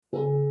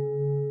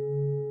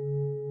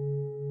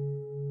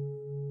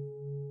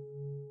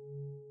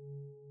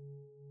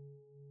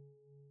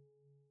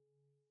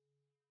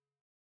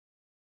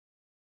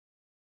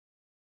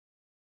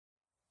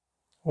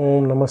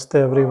Om Namaste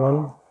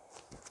everyone.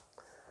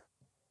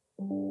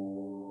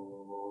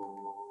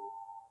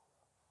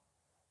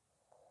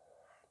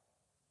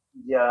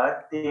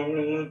 Jati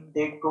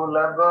niti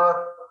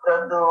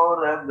kulagotra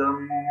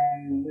doragam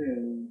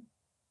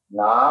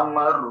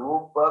Nama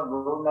rupa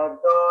guna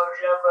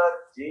dosha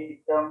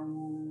varjitam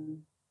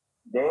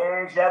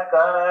Desha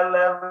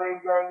kala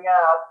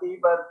vijayati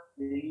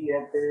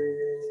bhaktiyate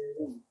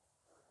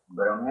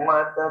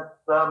Brahma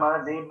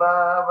tattvamasi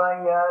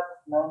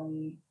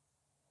bhavayatmani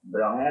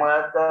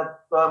Brahma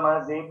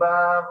tattvamasi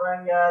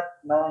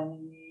bhavayatmani.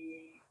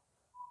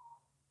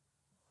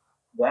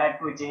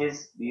 That which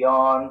is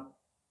beyond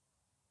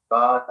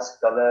caste,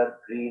 color,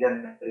 creed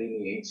and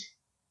lineage,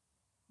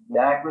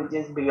 that which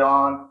is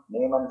beyond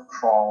name and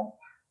form,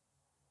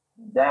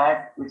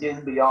 that which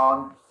is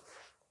beyond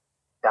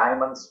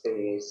time and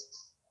space,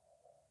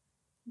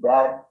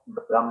 that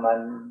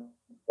Brahman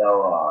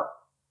thou art.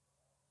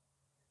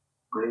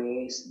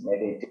 Please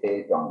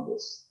meditate on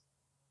this.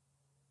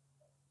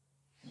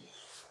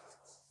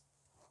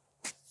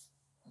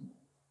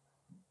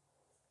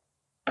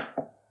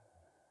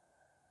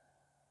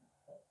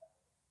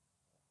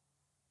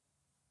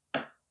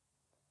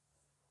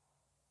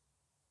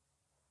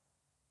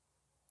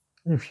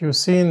 If you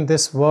see in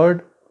this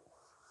word,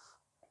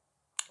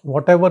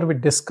 whatever we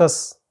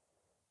discuss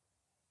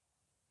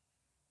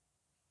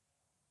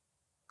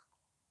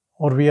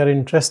or we are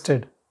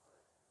interested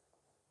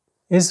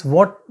is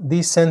what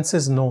these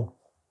senses know.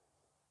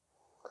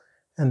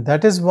 And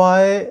that is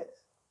why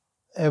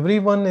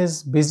everyone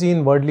is busy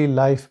in worldly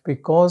life,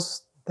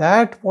 because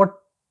that what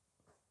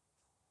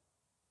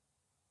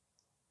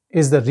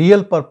is the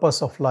real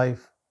purpose of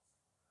life,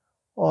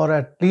 or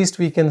at least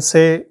we can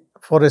say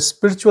for a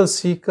spiritual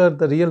seeker,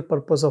 the real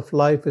purpose of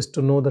life is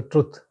to know the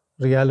truth,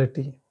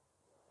 reality.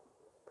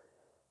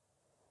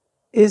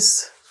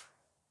 Is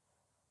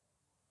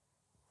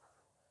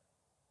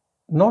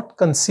not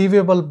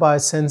conceivable by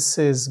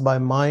senses, by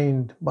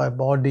mind, by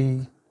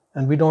body,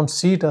 and we don't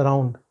see it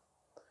around.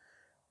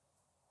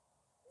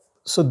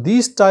 So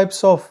these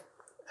types of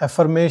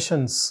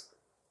affirmations,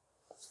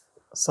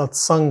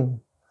 satsang,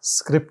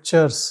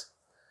 scriptures,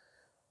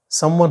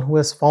 someone who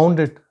has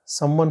found it,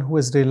 someone who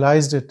has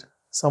realized it,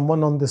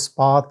 someone on this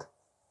path,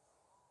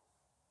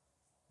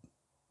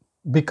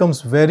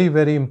 becomes very,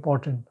 very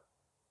important,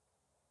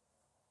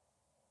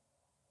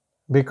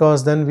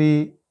 because then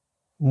we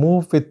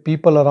move with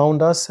people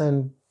around us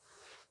and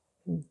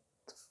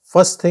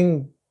first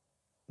thing,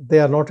 they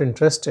are not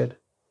interested.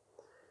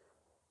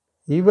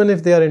 Even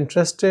if they are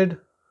interested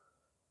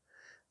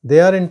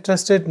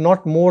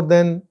not more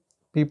than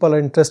people are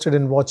interested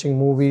in watching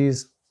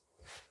movies,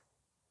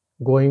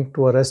 going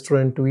to a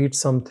restaurant to eat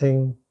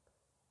something,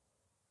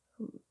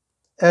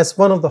 as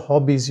one of the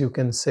hobbies, you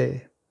can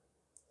say.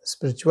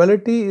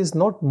 Spirituality is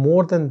not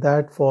more than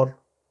that for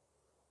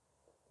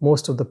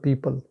most of the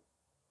people.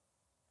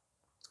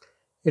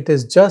 It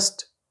is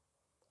just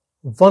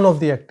one of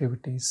the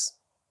activities.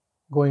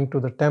 Going to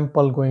the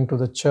temple, going to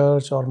the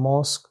church or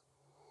mosque,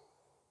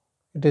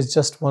 it is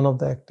just one of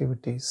the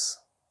activities.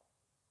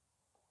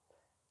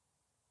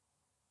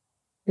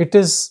 It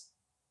is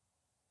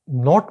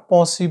not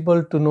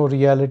possible to know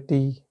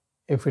reality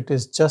if it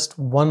is just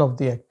one of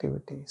the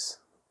activities.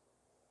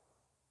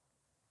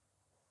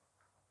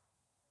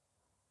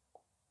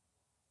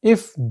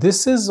 If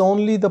this is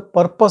only the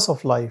purpose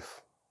of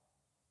life,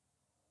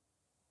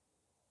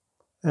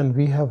 and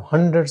we have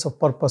hundreds of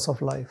purpose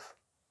of life,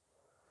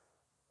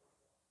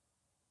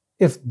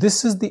 if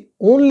this is the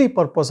only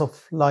purpose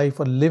of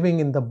life or living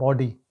in the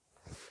body,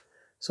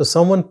 so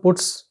someone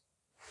puts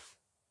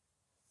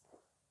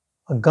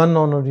a gun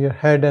on your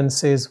head and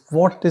says,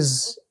 what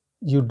is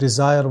you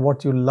desire,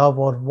 what you love,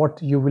 or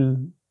what you will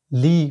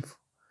leave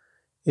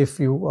if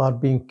you are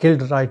being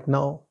killed right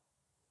now?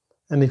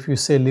 And if you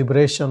say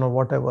liberation or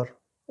whatever,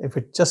 if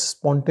it just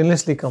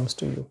spontaneously comes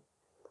to you,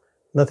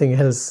 nothing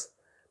else,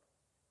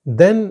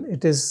 then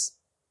it is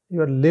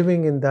you are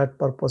living in that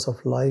purpose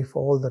of life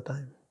all the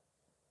time.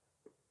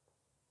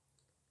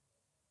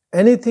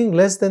 Anything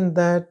less than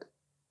that,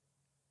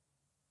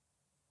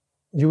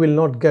 you will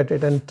not get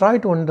it. And try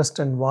to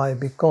understand why.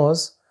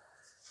 Because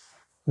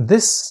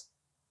this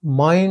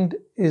mind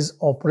is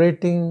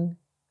operating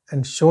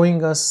and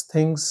showing us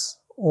things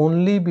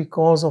only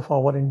because of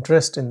our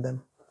interest in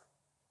them.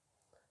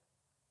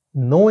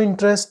 No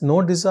interest,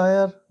 no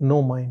desire,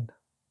 no mind.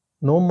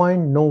 No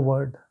mind, no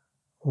word.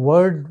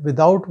 Word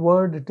without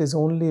word, it is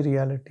only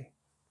reality.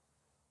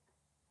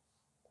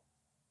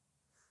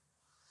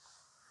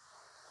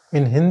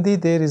 In Hindi,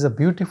 there is a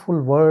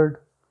beautiful word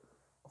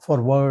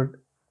for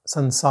word,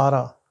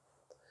 sansara,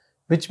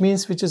 which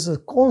means which is a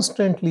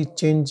constantly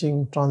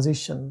changing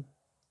transition.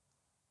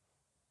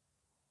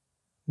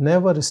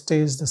 Never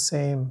stays the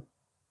same.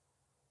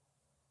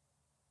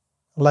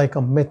 Like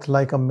a myth,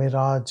 like a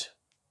mirage.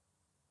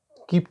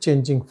 Keep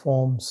changing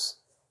forms.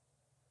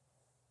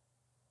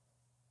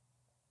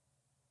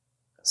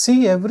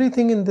 See,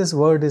 everything in this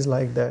world is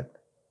like that.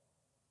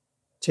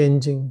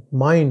 Changing.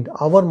 Mind,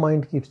 our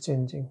mind keeps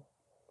changing.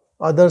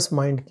 Others'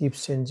 mind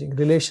keeps changing.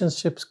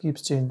 Relationships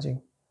keeps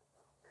changing.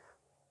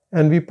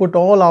 And we put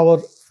all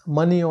our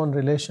money on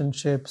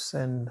relationships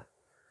and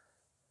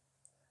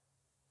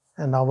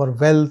our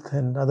wealth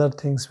and other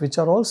things which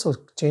are also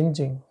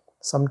changing.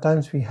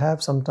 Sometimes we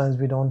have, sometimes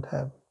we don't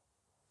have.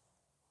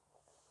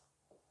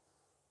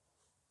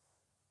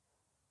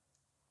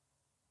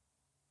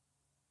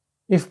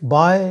 If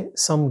by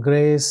some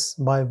grace,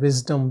 by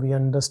wisdom, we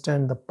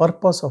understand the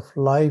purpose of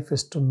life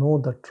is to know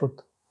the truth,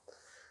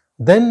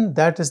 then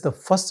that is the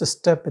first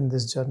step in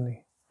this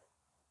journey.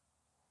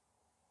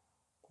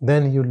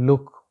 Then you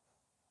look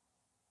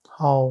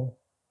how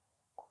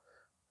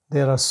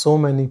there are so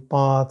many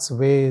paths,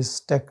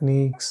 ways,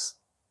 techniques.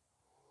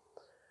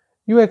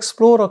 You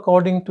explore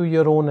according to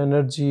your own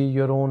energy,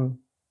 your own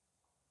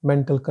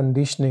mental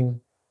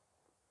conditioning.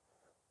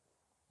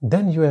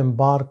 Then you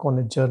embark on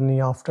a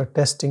journey after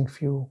testing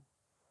few.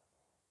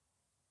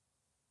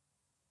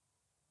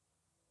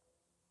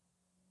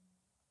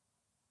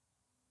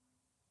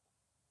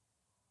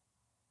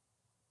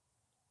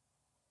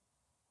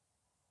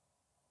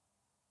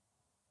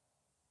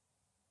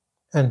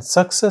 And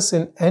success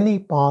in any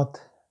path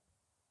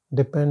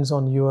depends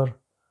on your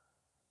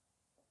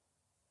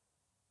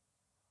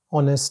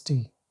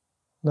honesty,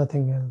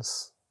 nothing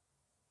else.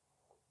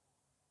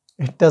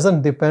 It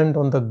doesn't depend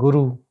on the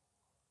guru,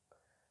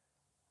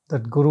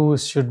 that guru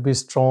should be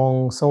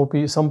strong.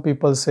 Some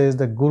people say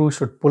the guru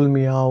should pull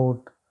me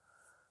out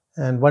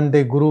and one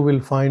day guru will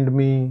find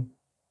me.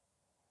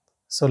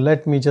 So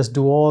let me just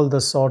do all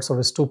the sorts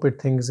of stupid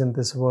things in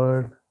this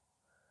world.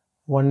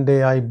 One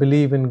day I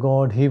believe in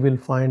God, He will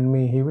find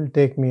me, He will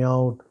take me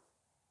out.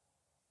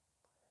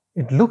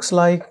 It looks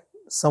like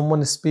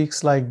someone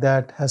speaks like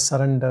that has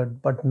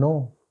surrendered, but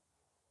no,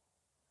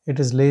 it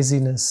is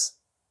laziness.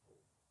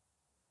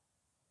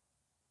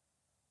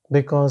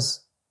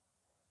 Because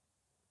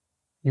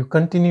you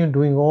continue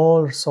doing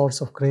all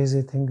sorts of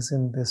crazy things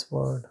in this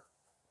world,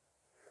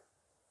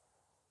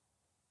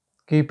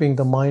 keeping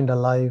the mind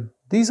alive.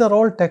 These are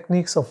all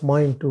techniques of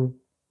mind to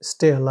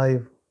stay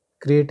alive,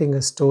 creating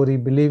a story,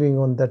 believing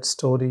on that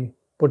story,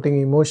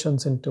 putting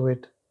emotions into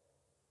it.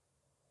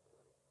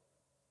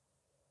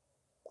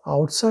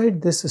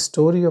 Outside this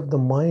story of the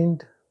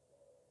mind,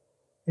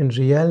 in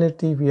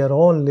reality, we are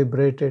all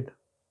liberated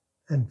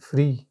and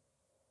free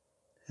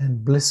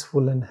and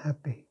blissful and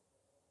happy.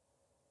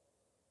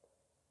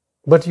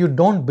 But you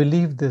don't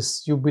believe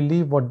this. You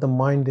believe what the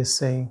mind is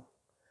saying,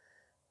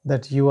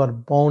 that you are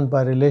bound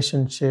by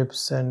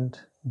relationships and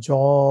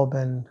job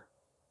and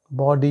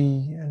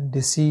body and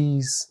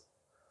disease.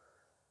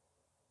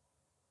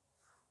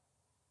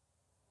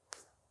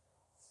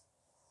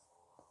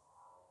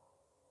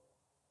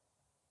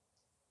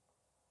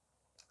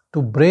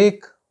 To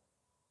break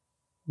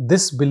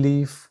this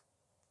belief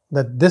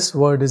that this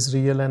word is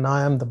real and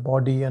I am the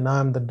body and I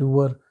am the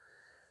doer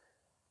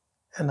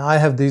and I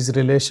have these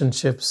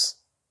relationships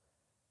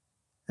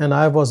and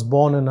I was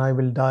born and I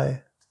will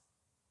die.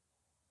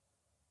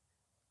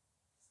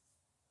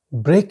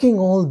 Breaking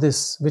all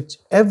this, which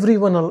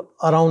everyone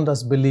around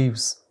us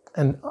believes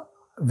and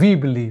we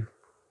believe,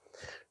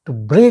 to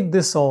break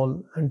this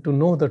all and to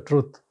know the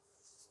truth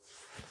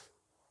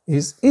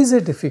is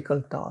a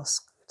difficult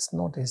task. It's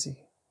not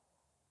easy.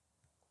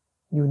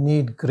 You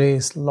need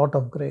grace, lot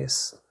of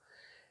grace.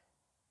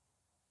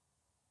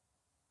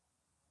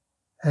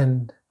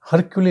 And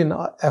Herculean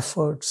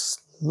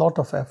efforts, lot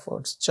of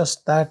efforts.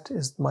 Just that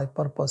is my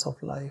purpose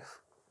of life.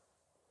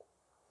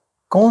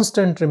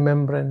 Constant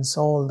remembrance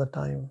all the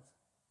time.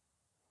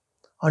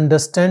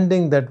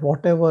 Understanding that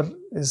whatever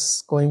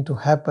is going to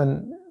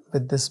happen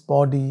with this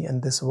body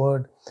and this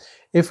word,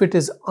 if it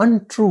is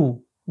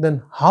untrue,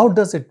 then how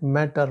does it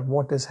matter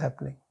what is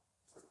happening?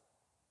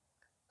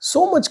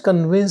 So much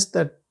convinced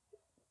that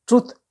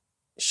truth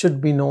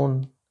should be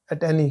known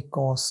at any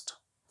cost.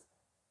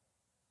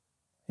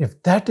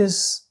 If that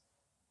is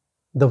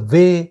the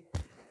way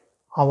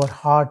our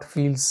heart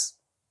feels,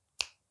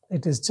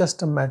 it is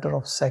just a matter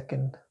of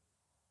second.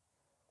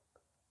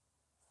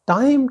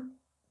 Time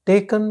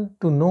taken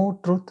to know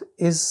truth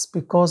is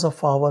because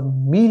of our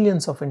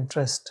millions of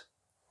interest.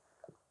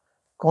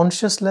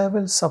 Conscious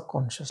level,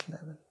 subconscious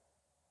level.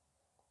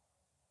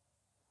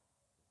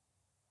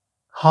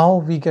 How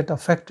we get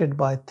affected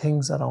by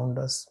things around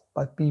us,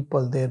 by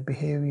people, their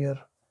behavior,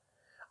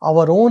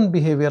 our own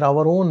behavior,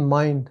 our own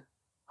mind,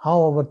 how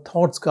our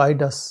thoughts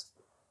guide us,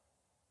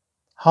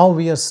 how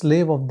we are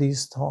slave of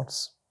these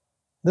thoughts.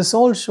 This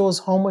all shows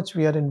how much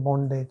we are in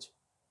bondage.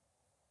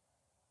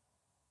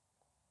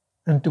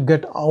 And to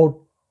get out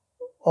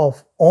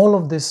of all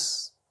of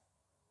this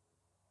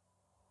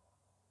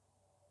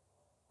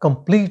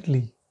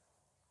completely,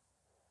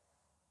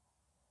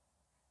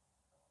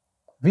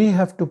 we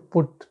have to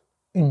put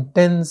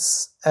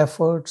intense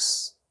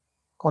efforts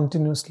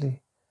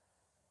continuously.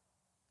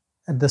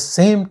 At the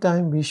same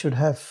time, we should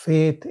have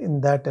faith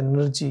in that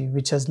energy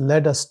which has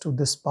led us to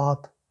this path,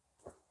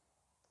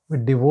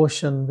 with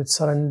devotion, with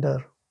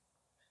surrender.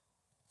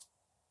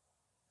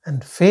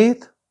 And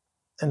faith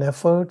and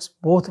efforts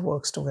both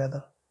works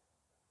together.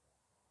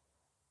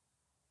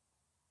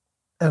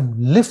 and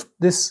lift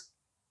this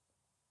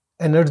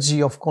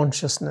energy of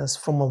consciousness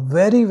from a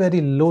very,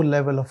 very low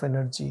level of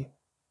energy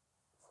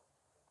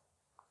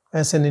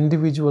as an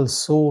individual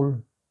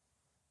soul,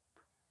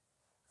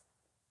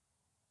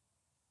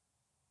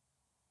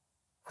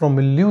 from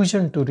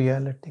illusion to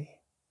reality.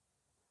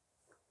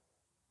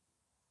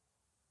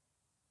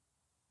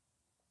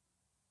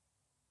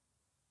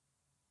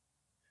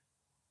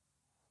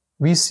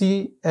 We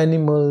see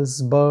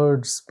animals,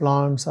 birds,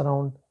 plants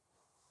around,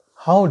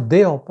 how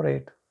they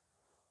operate.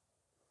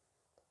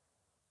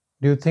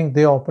 Do you think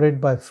they operate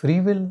by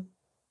free will?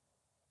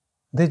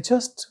 They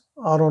just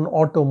are on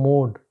auto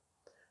mode.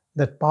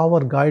 That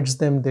power guides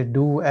them, they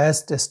do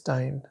as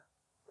destined.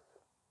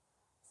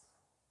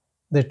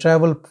 They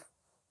travel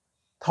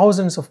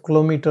thousands of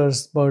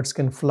kilometers, birds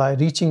can fly,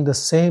 reaching the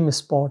same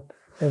spot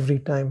every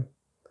time.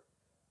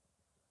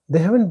 They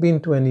haven't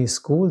been to any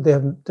school,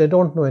 they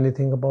don't know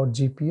anything about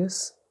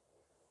GPS.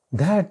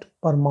 That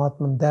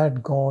Paramatman,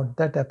 that God,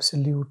 that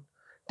Absolute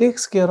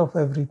takes care of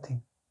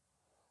everything.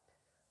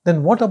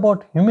 Then what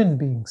about human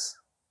beings?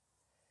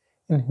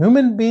 In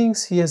human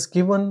beings, He has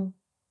given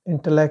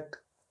intellect,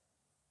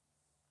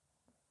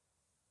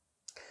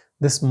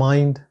 this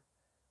mind,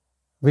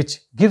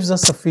 which gives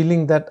us a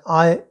feeling that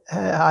I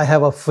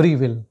have a free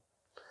will,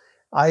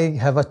 I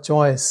have a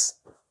choice,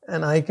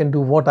 and I can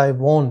do what I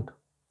want.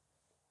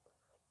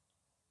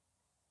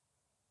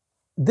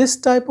 This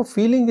type of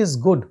feeling is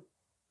good,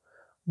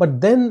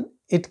 but then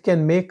it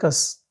can make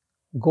us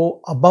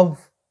go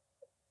above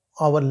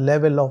our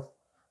level of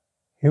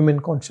human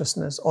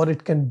consciousness, or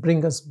it can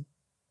bring us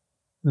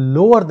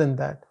lower than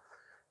that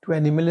to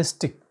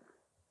animalistic,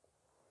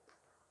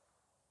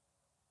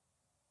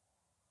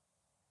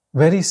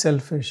 very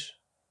selfish,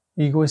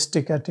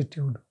 egoistic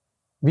attitude.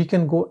 We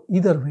can go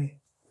either way.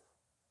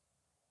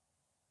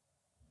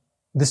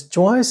 This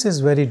choice is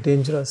very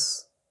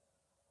dangerous.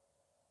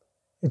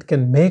 It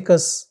can make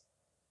us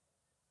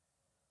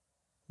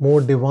more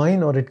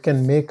divine, or it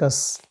can make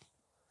us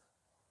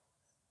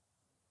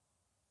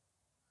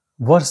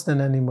worse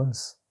than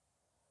animals.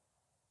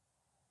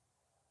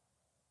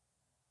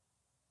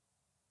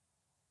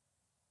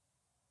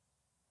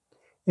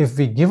 If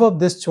we give up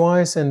this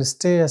choice and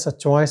stay as a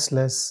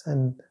choiceless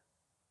and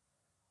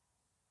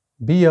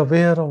be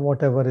aware of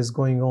whatever is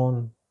going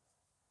on,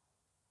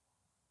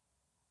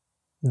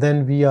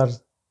 then we are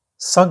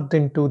sucked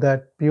into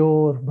that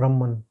pure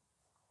Brahman,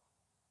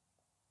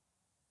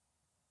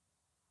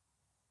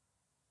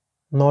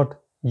 not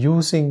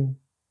using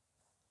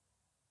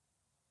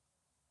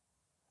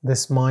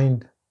this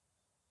mind.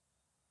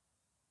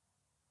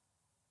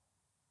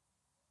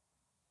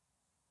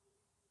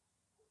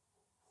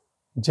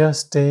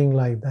 Just staying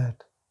like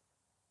that.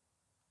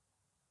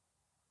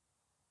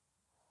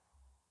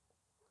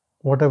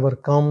 Whatever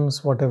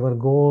comes, whatever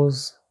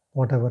goes,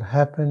 whatever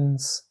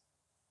happens,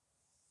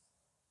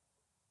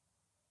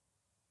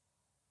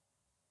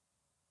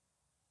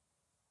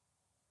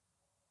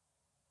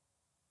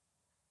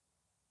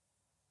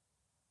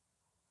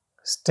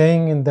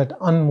 staying in that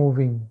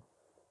unmoving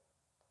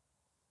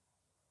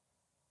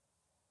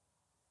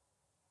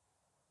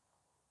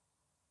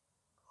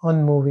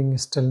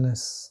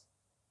stillness.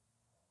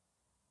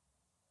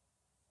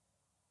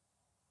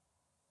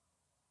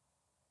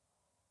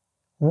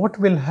 What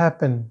will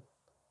happen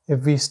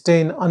if we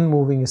stay in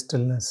unmoving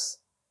stillness?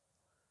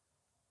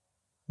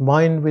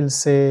 Mind will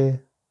say,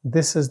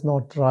 this is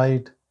not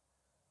right.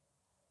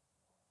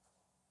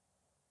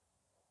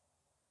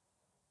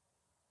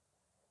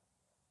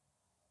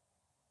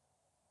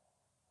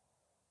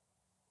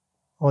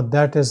 Or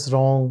that is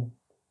wrong.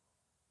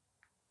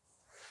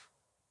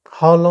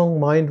 How long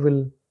mind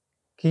will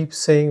keep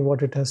saying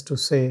what it has to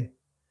say?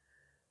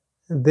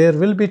 There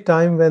will be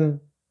time when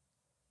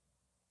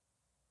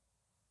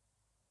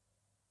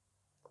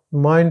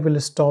mind will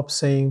stop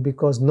saying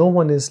because no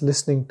one is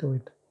listening to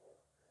it.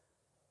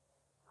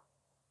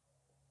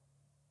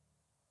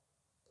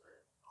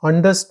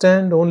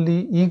 Understand,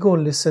 only ego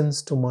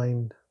listens to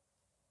mind.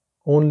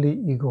 Only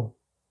ego,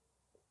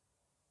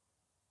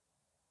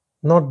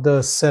 not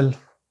the self.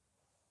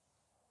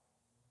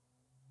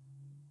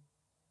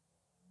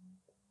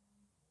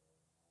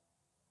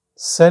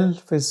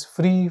 Self is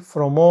free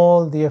from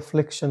all the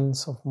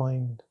afflictions of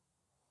mind.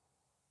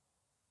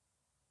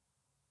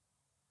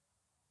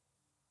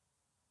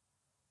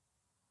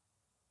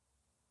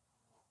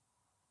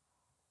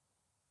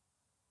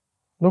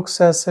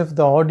 Looks as if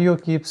the audio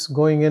keeps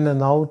going in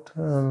and out.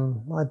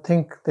 I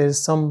think there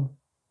is some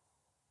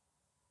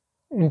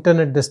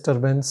internet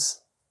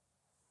disturbance.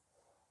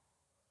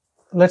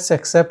 Let's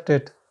accept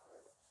it.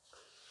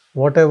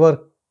 Whatever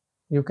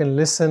you can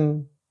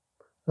listen,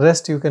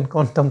 rest you can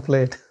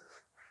contemplate.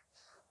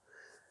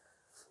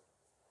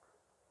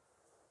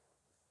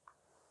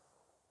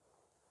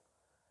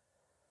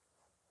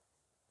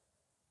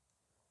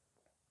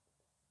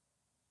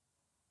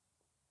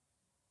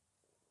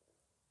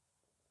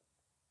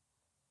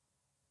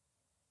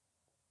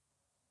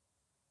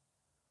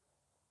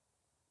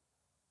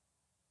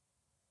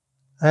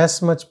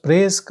 As much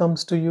praise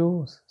comes to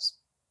you,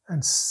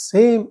 and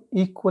same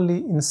equally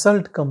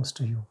insult comes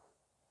to you.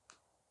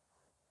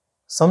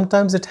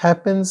 Sometimes it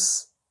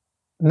happens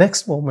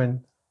next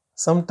moment,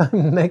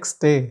 sometimes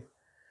next day.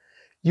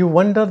 You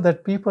wonder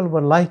that people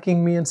were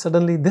liking me and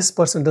suddenly this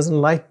person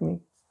doesn't like me.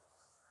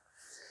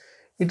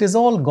 It is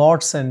all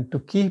God sent to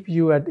keep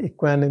you at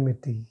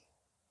equanimity.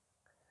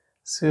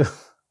 So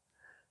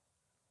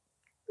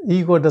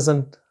ego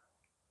doesn't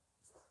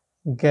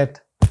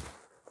get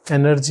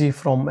energy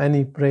from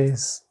any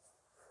praise.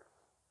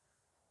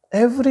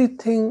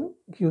 Everything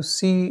you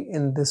see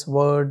in this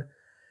word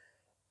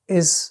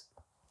is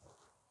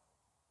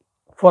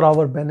for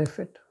our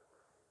benefit.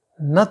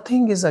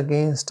 Nothing is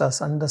against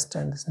us,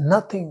 understand this.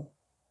 Nothing.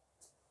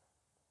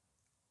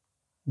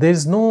 There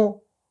is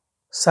no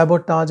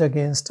sabotage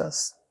against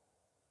us.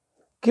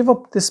 Give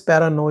up this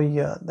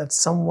paranoia that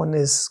someone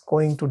is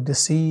going to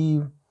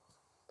deceive,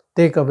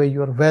 take away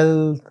your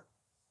wealth,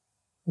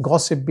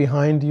 gossip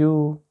behind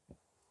you.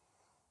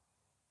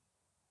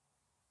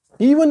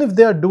 Even if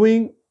they are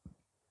doing,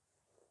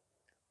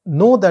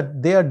 know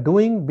that they are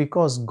doing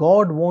because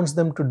God wants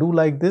them to do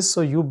like this,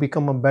 so you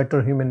become a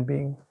better human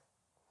being.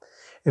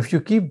 If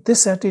you keep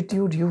this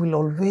attitude, you will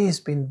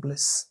always be in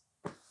bliss.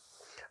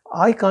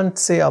 I can't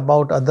say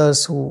about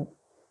others who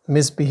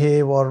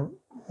misbehave or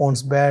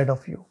wants bad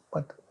of you,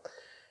 but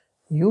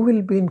you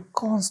will be in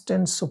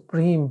constant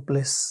supreme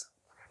bliss,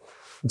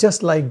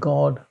 just like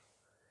God.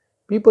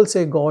 People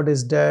say God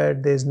is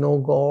dead, there is no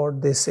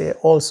God, they say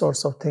all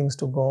sorts of things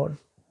to God.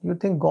 You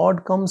think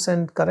God comes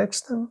and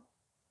corrects them?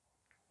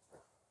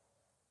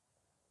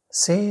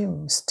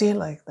 Same, stay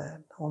like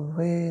that,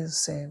 always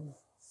same.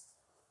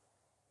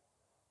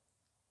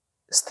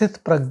 Sthit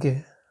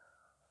pragya,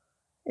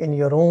 in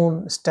your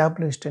own,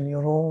 established in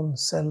your own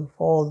self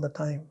all the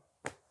time.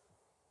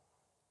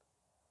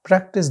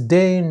 Practice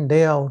day in,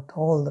 day out,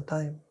 all the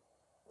time.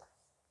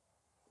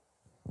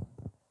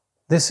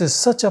 This is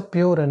such a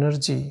pure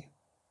energy.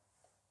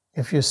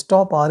 If you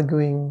stop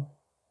arguing,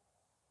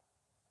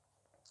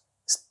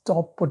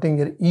 stop putting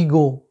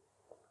your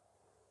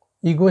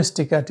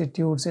egoistic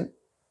attitudes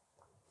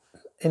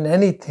in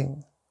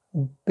anything,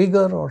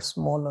 bigger or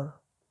smaller,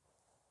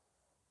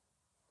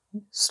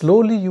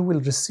 slowly you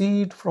will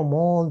recede from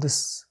all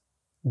this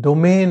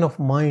domain of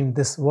mind.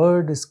 This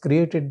word is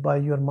created by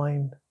your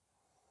mind.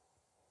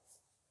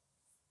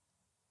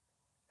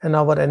 And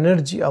our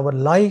energy, our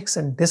likes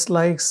and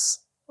dislikes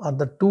are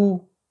the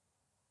two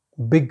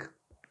big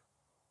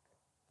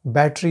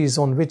batteries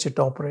on which it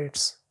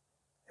operates.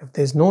 If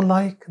there is no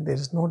like, there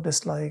is no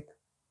dislike.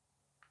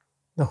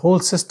 The whole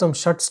system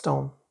shuts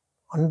down.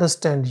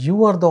 Understand,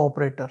 you are the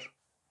operator.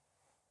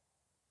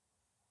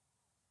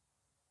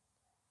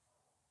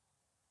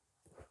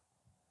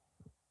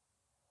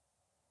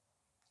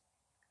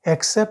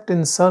 Accept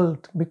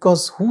insult,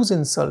 because whose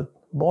insult?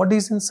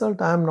 Body's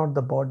insult, I am not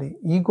the body.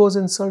 Ego's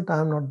insult, I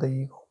am not the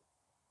ego.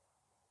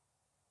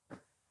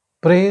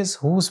 Praise,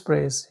 whose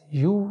praise?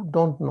 You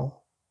don't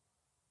know.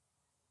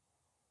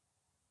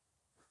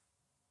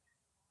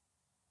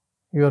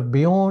 You are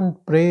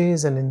beyond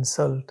praise and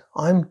insult.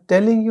 I am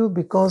telling you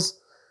because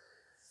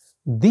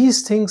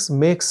these things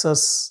makes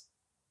us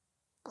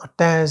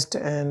attached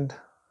and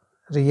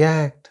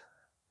react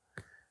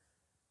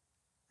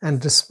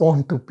and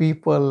respond to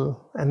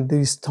people, and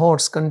these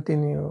thoughts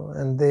continue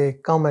and they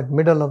come at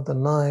middle of the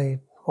night.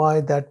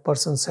 Why that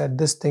person said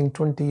this thing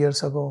 20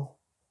 years ago?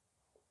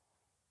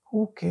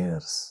 Who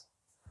cares?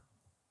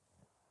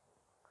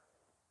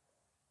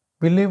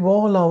 We live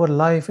all our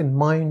life in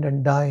mind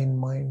and die in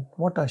mind.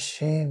 What a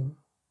shame.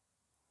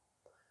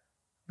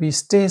 We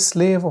stay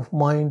slave of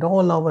mind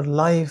all our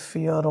life.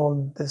 We are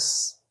on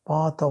this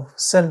path of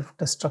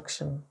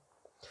self-destruction.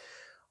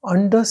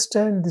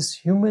 Understand, this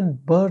human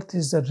birth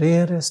is the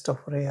rarest of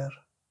rare.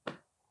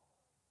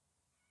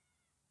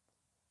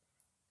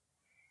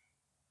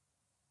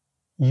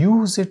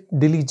 Use it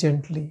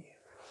diligently.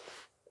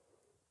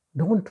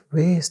 Don't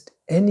waste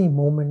any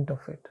moment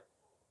of it.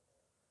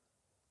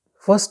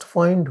 First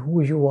find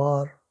who you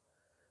are.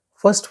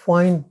 First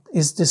find,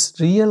 is this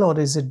real or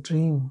is it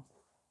dream?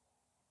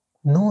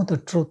 Know the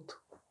truth.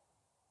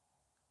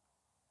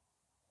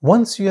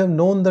 Once you have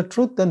known the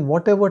truth, then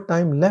whatever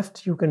time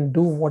left, you can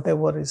do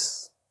whatever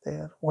is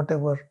there,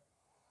 whatever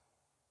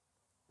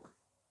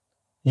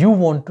you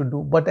want to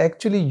do. But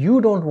actually, you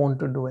don't want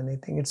to do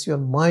anything. It's your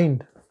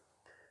mind.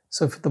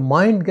 So if the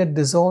mind gets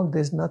dissolved,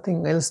 there's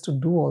nothing else to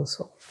do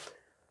also.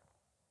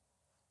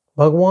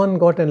 Bhagavan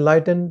got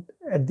enlightened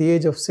at the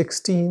age of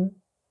 16,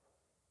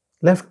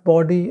 left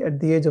body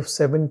at the age of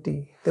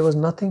 70. There was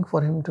nothing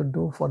for him to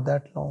do for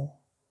that long.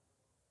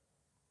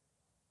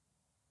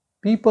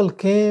 People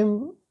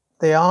came,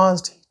 they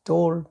asked, he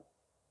told.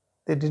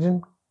 They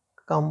didn't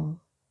come.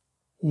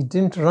 He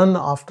didn't run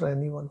after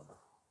anyone.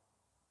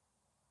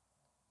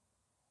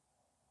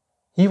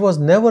 He was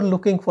never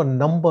looking for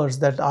numbers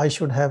that I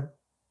should have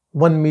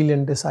 1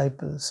 million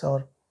disciples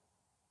or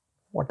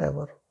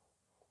whatever.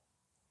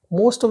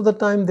 Most of the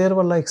time there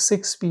were like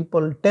 6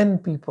 people, 10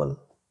 people.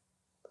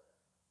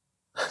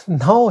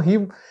 Now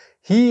he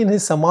in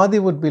his samadhi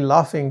would be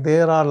laughing.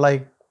 There are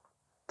like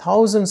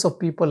thousands of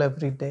people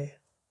every day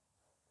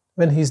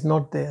when he's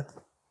not there.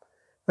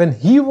 When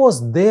he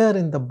was there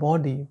in the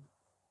body,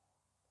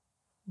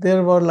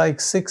 there were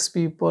like 6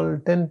 people,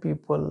 10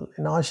 people.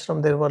 In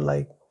ashram, there were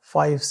like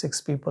 5,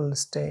 6 people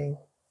staying.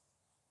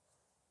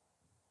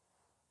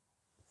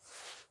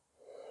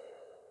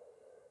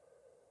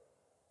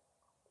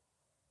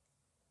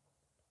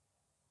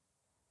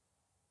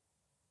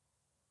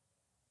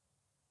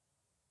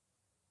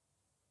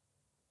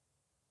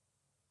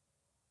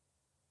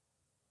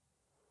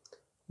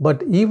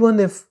 But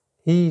even if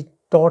he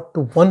taught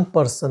to one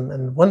person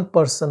and one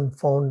person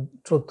found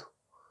truth,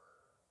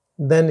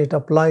 then it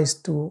applies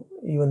to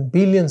even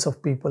billions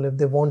of people if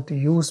they want to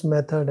use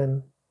method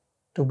and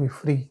to be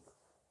free.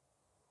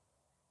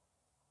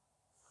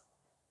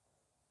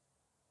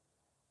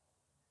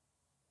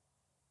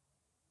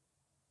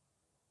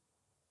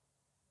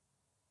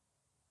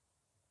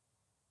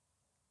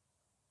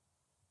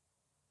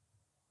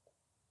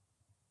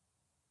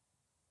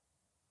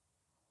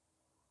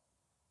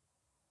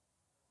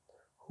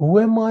 Who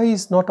am I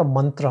is not a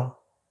mantra.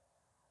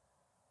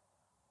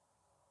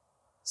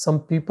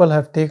 Some people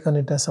have taken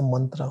it as a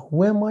mantra.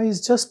 Who am I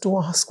is just to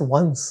ask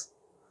once.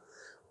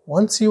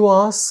 Once you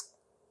ask,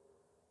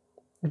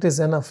 it is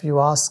enough.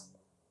 You ask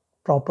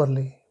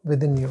properly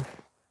within you.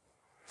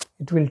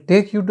 It will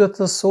take you to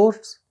the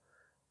source.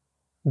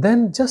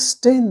 Then just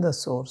stay in the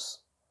source.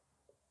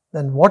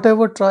 Then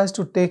whatever tries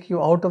to take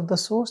you out of the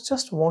source,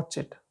 just watch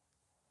it.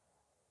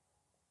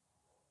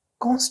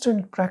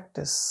 Constant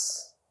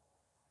practice.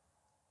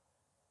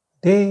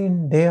 Day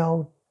in, day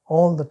out,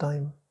 all the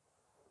time.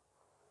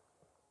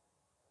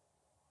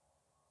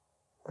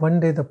 One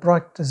day the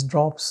practice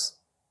drops.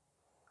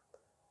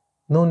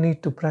 No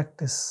need to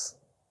practice.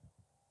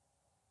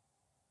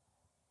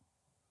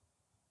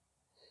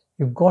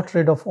 You got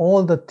rid of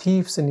all the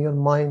thieves in your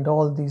mind,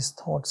 all these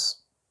thoughts.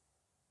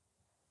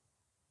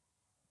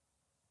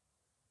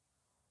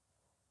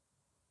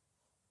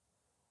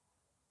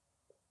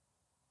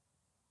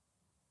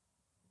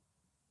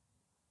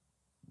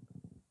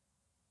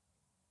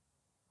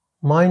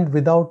 Mind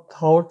without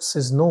thoughts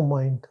is no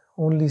mind,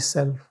 only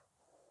self.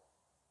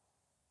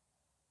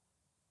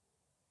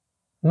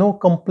 No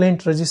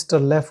complaint register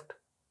left,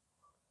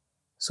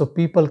 so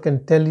people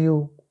can tell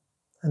you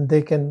and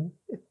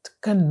it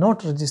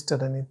cannot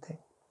register anything.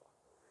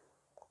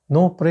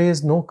 No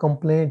praise, no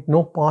complaint,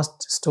 no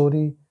past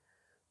story,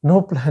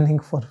 no planning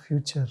for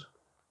future.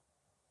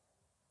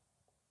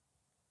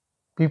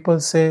 People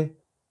say,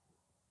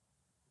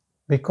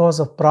 because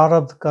of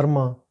prarabdha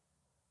karma,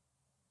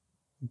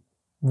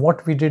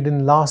 what we did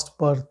in last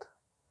birth,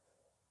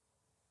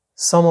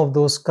 some of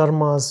those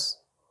karmas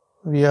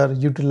we are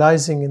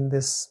utilizing in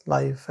this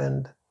life,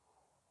 and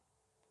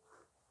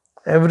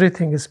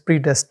everything is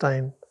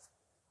predestined.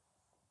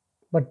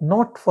 But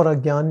not for a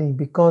jnani,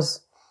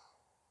 because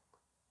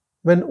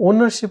when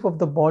ownership of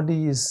the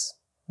body is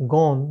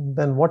gone,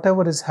 then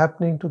whatever is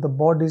happening to the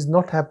body is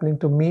not happening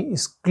to me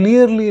is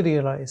clearly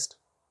realized.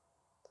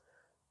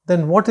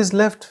 Then what is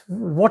left?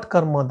 What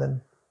karma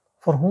then?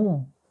 For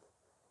whom?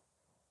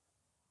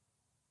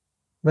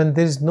 When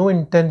there is no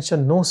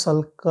intention, no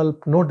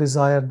sankalp, no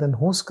desire, then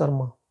whose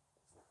karma?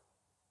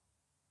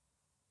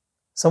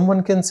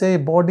 Someone can say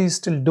body is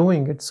still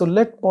doing it, so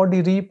let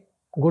body reap,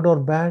 good or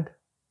bad,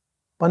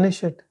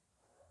 punish it.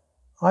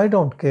 I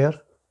don't care,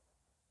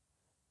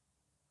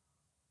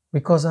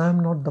 because I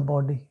am not the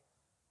body.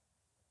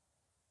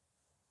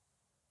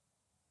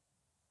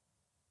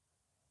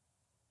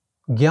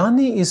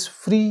 Jnani is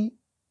free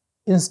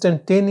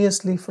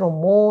instantaneously from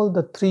all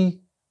the 3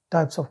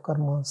 types of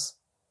karmas.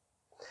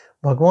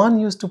 Bhagavan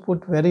used to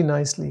put very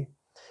nicely,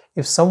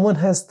 if someone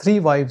has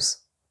 3 wives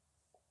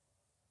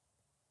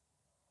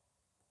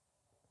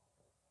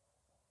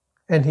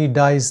and he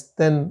dies,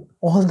 then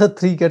all the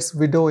 3 gets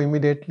widow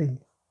immediately,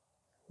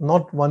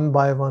 not one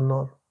by one.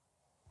 Or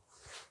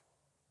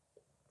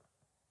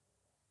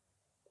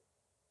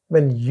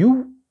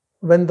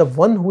when the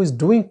one who is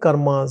doing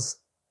karmas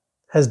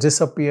has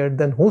disappeared,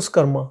 then whose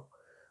karma?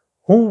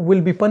 Who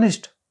will be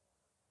punished?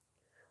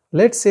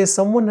 Let's say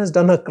someone has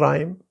done a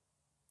crime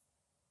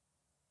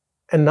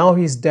and now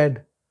he is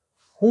dead.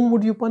 Whom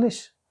would you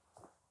punish?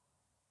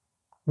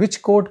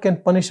 Which court can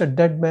punish a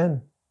dead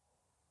man?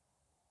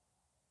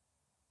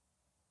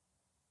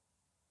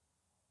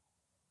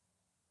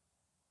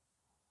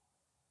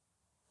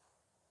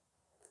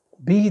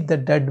 Be the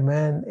dead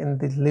man in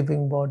the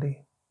living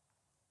body.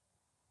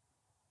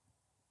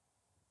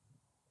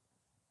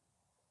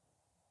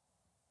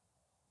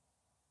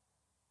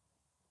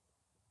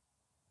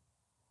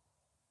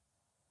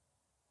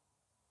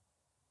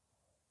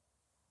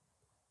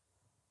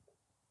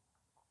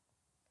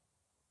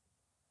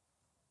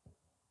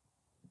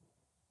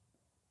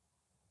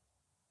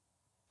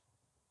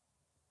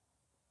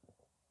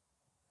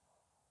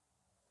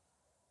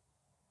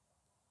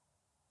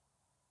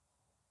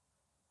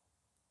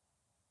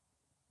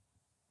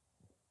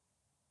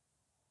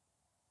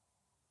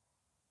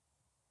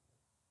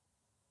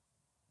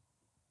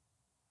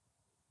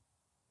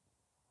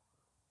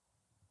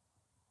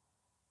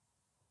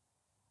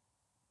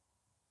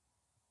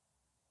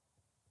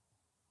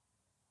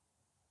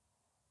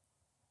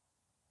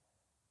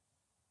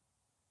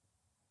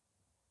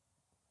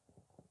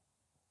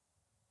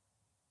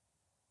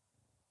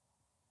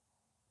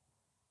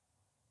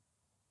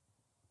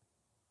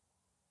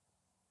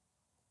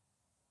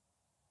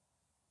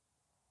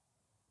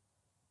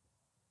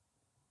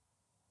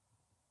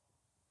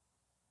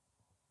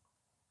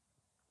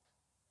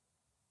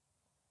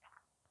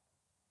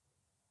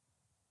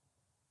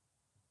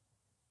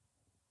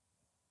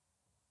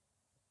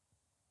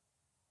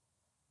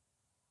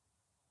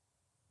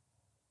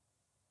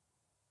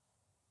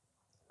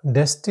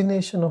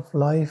 Destination of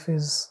life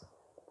is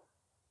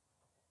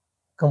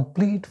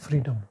complete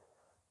freedom.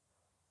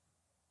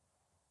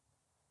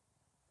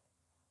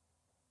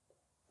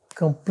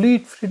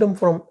 Complete freedom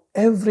from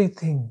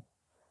everything.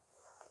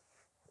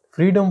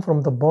 Freedom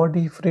from the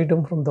body,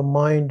 freedom from the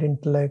mind,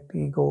 intellect,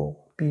 ego,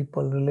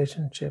 people,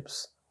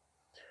 relationships.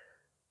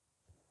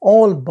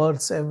 All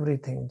births,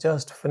 everything,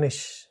 just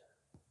finish.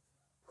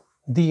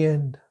 The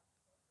end.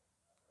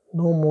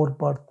 No more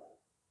birth.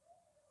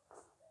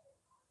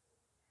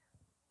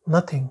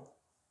 Nothing.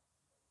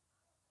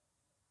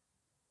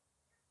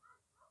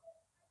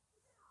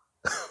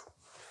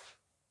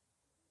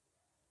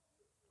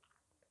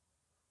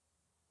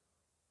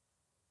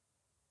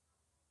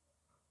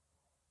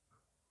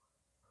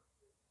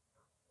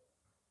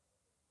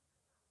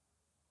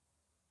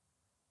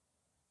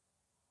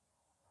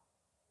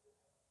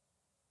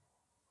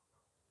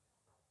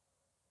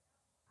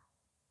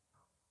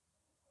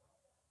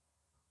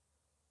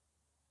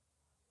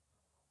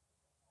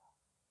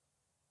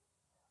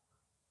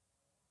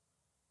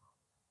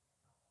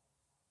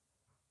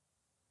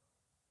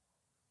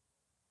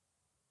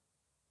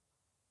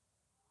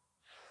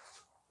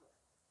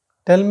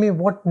 Tell me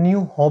what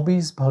new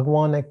hobbies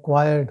Bhagavan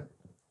acquired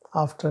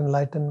after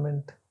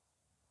enlightenment.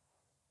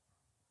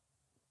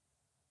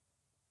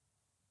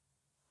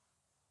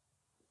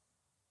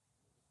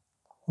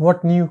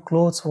 What new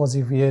clothes was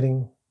he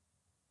wearing?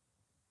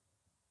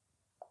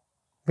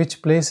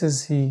 Which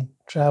places he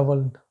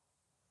traveled?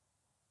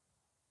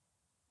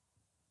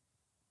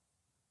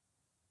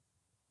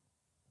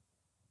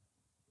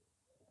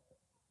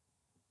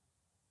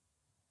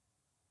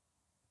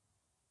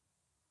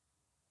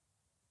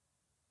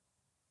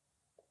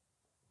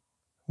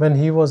 When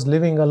he was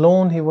living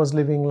alone, he was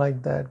living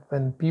like that.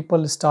 When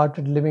people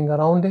started living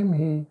around him,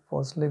 he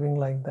was living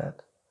like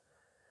that.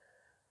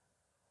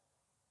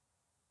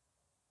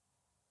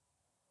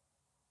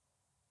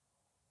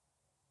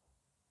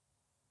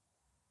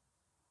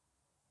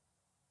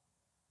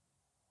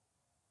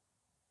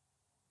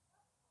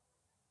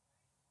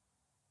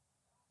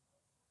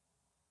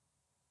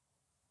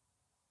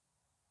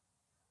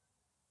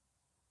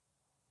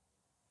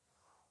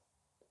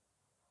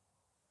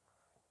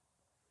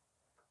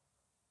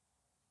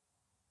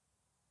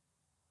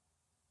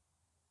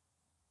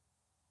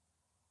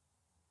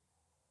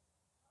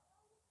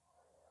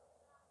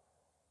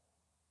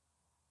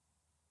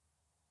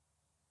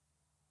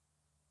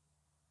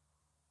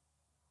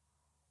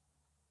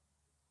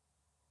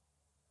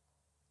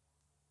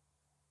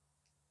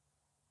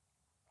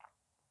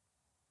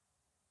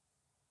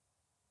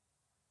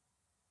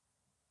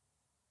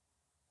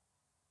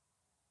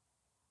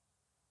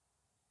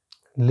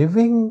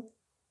 Living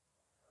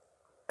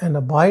and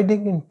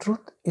abiding in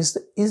truth is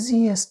the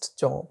easiest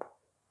job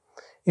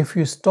if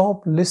you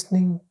stop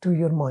listening to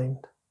your mind.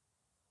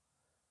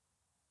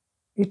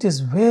 It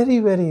is very,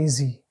 very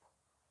easy.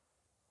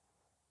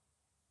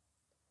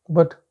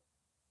 But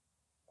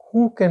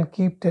who can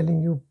keep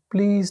telling you,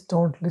 please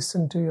don't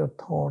listen to your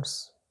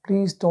thoughts,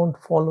 please don't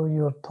follow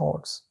your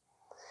thoughts,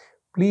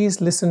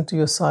 please listen to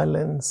your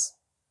silence,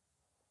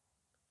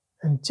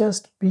 and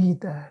just be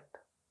that.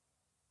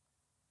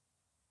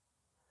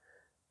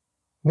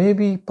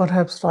 Maybe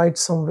perhaps write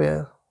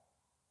somewhere,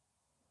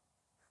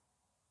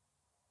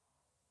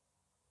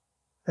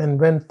 and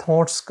when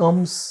thoughts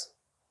comes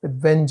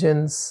with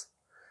vengeance,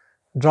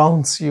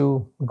 drowns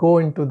you, go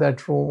into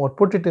that room or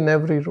put it in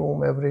every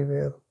room,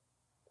 everywhere.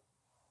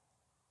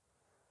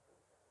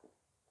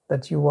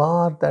 That you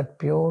are that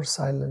pure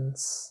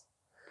silence.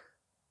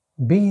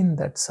 Be in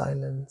that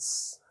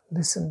silence.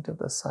 Listen to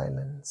the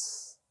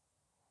silence.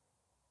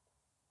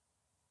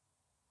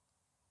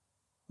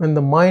 When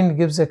the mind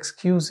gives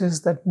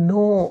excuses that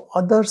no,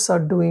 others are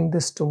doing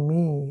this to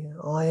me,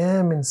 I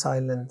am in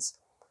silence,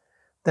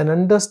 then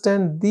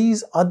understand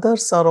these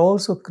others are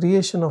also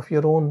creation of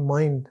your own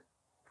mind.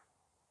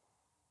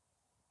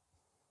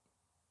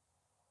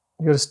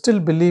 You're still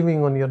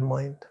believing on your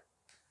mind.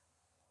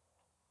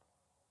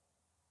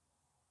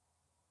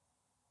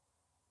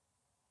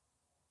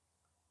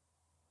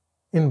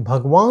 In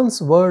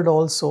Bhagwan's word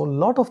also, a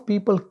lot of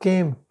people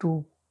came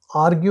to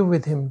argue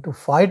with him, to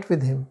fight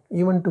with him,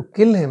 even to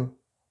kill him.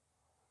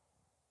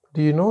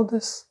 Do you know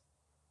this?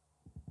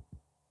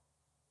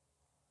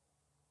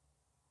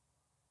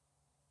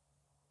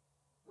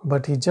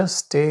 But he just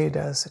stayed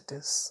as it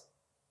is,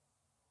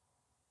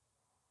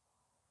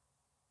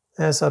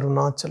 as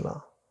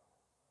Arunachala,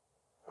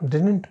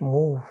 didn't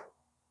move.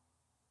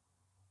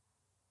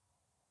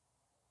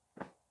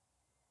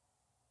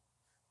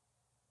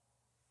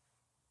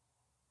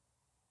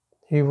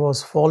 He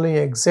was following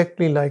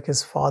exactly like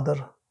his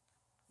father,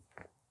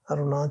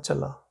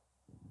 Arunachala.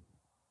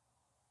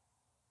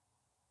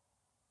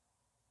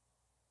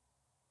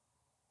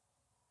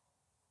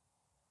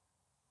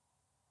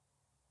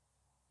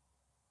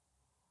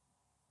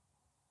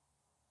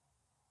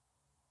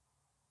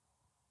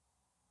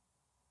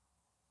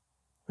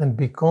 And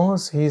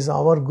because he is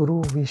our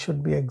Guru, we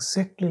should be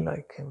exactly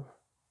like him,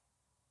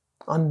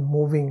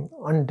 unmoving,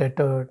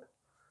 undeterred.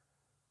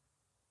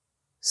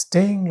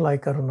 staying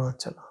like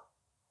Arunachala.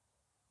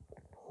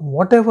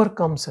 Whatever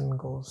comes and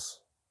goes.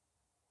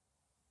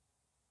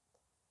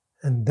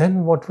 And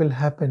then what will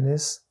happen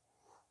is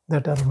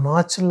that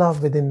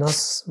Arunachala within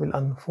us will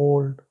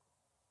unfold.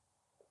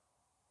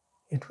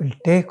 It will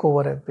take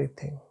over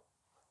everything.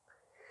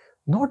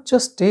 Not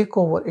just take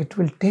over, it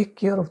will take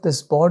care of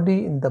this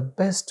body in the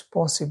best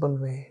possible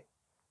way.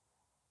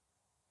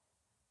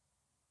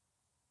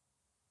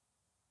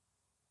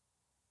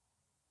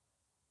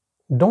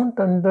 Don't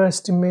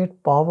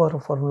underestimate power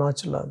of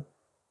Arunachala,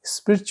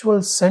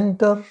 spiritual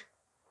center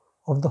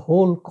of the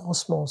whole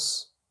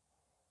cosmos.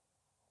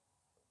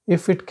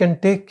 If it can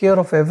take care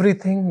of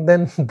everything,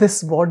 then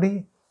this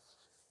body,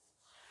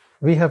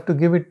 we have to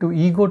give it to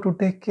ego to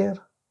take care.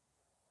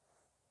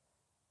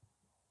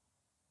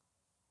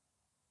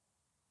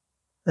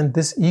 And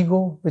this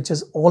ego, which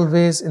has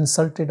always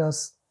insulted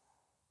us,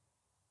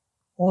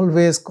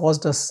 always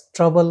caused us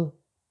trouble,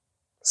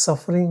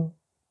 suffering,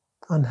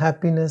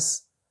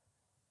 unhappiness,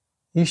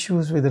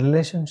 issues with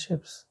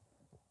relationships.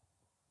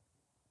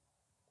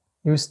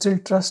 You still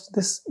trust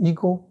this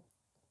ego?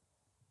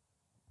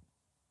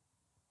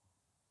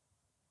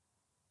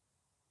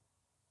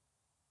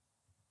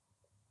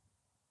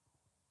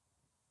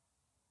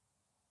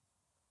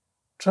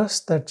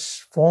 Trust that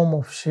form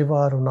of Shiva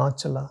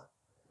Arunachala,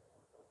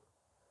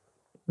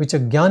 which a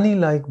jnani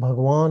like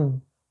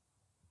Bhagavan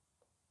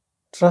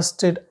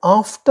trusted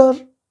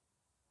after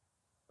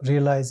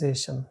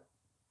realization.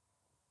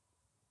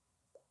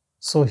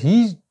 So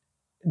he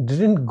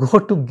didn't go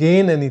to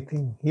gain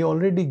anything. He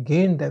already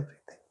gained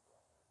everything.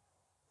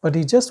 But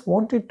he just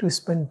wanted to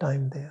spend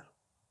time there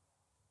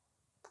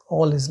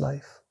all his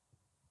life.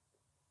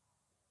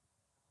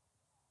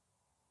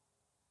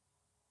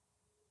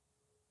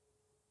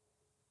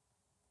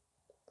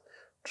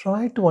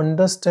 Try to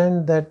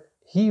understand that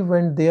he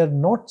went there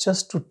not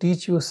just to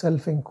teach you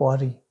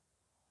self-inquiry,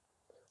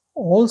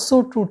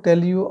 also to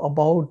tell you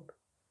about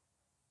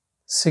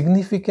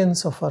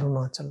significance of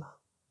Arunachala.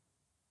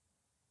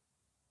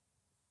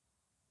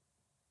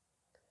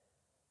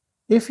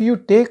 If you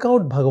take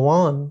out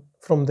Bhagavan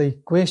from the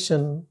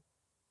equation,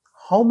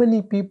 how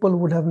many people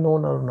would have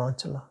known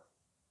Arunachala?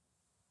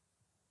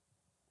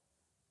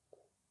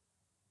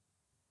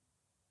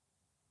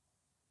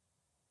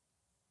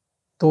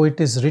 Though it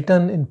is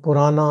written in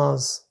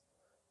Puranas,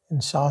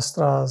 in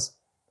Shastras,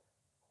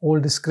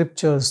 old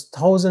scriptures,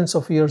 thousands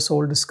of years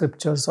old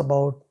scriptures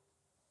about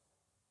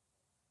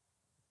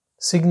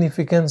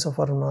significance of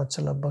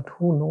Arunachala, but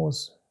who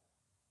knows?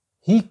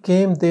 He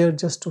came there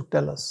just to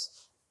tell us.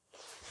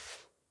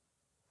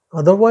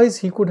 Otherwise,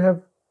 he could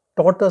have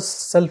taught us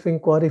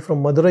self-inquiry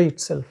from Madurai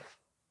itself.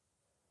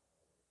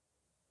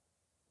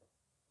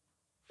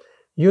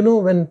 You know,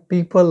 when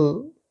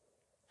people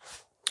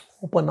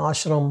open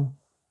ashram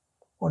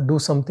or do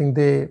something,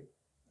 they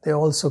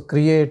also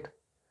create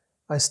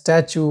a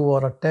statue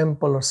or a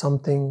temple or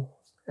something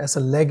as a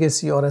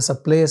legacy or as a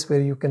place where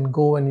you can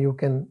go and you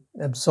can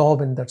absorb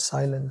in that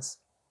silence.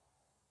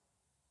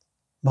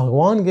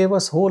 Bhagavan gave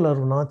us whole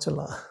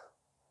Arunachala.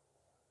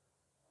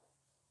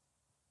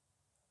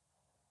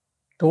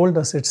 Told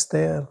us it's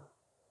there.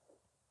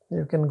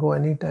 You can go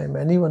anytime,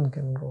 anyone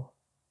can go.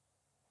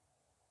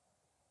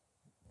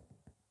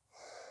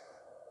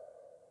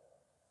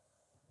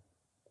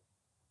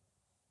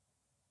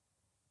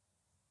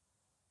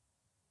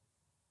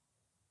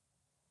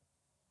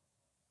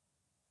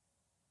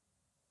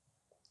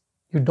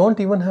 You don't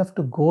even have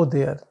to go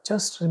there,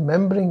 just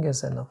remembering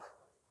is enough.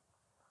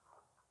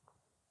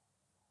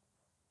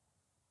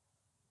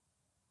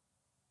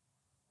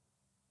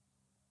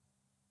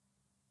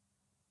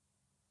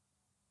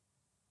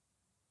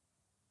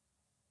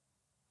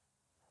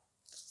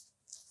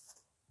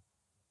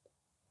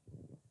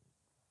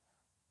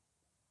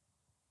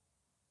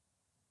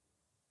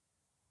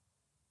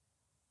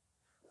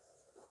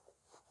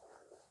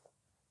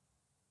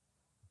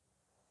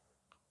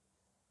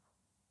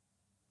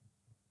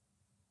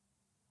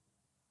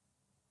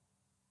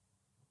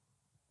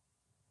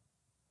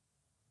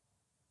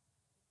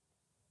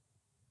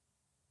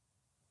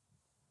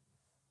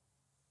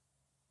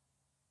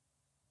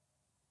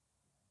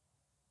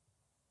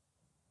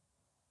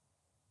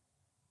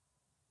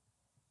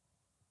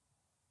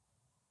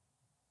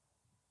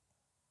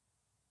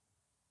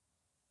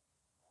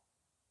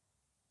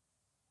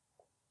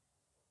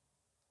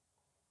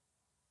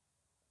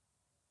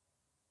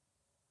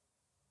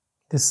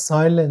 This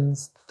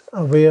silenced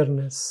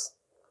awareness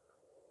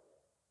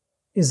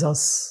is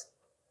us.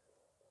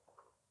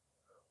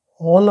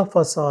 All of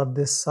us are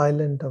this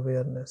silent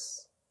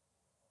awareness.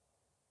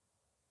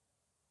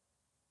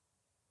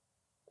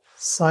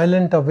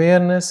 Silent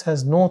awareness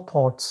has no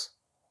thoughts.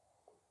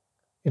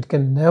 It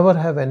can never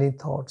have any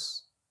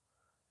thoughts.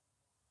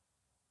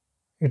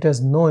 It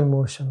has no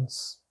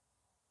emotions.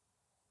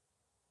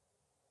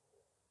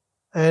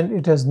 And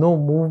it has no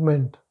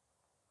movement.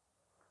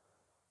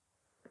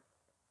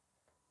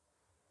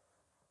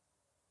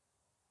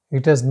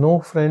 It has no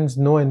friends,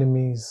 no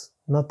enemies,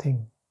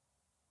 nothing.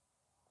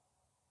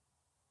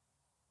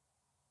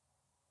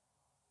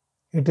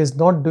 It is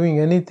not doing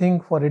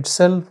anything for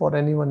itself or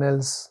anyone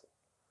else.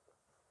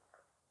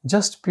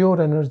 Just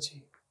pure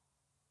energy.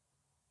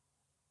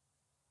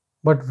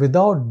 But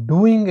without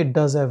doing, it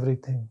does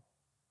everything.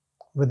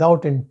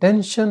 Without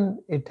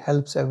intention, it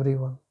helps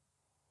everyone.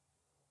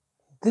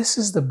 This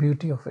is the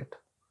beauty of it.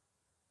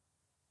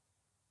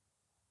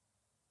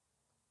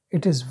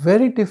 It is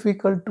very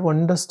difficult to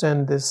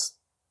understand this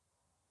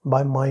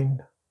by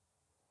mind.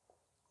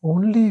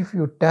 Only if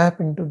you tap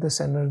into this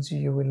energy,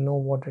 you will know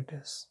what it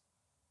is.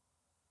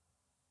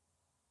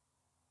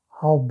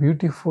 How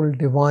beautiful,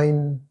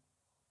 divine,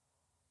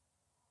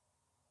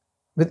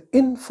 with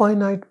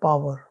infinite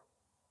power.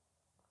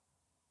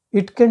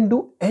 It can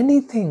do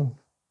anything.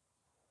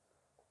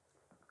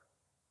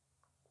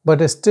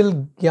 But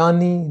still,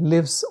 Jnani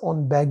lives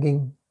on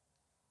begging.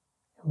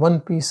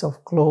 One piece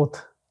of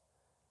cloth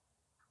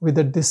with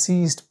a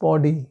deceased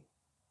body,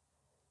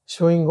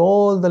 showing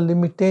all the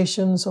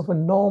limitations of a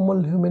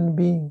normal human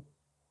being,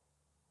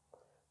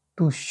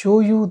 to show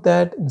you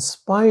that in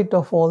spite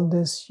of all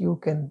this, you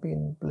can be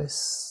in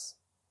bliss.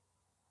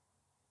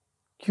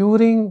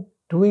 Curing,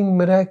 doing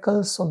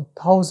miracles on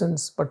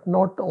thousands, but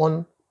not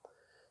on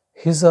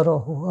his or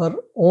her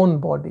own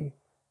body.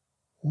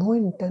 No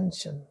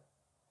intention.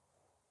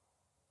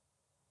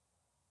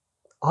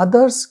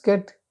 Others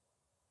get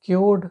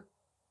cured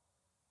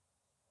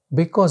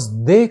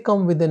because they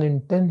come with an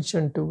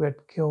intention to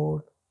get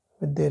cured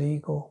with their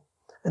ego,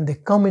 and they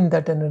come in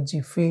that energy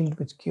field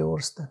which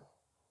cures them.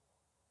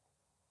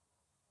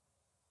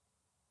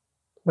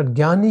 But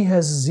Jnani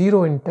has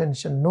zero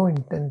intention, no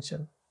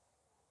intention.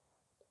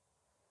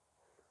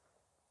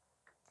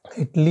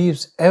 It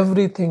leaves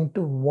everything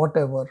to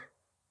whatever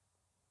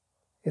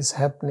is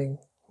happening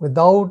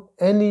without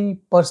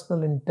any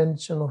personal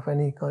intention of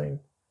any kind.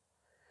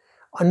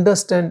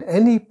 Understand,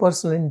 any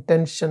personal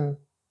intention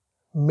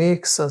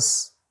makes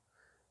us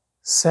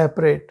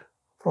separate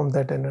from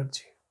that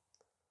energy.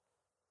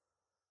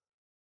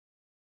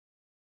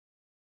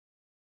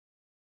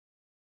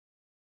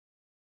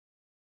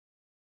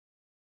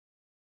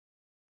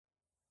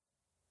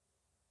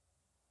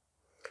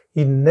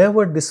 He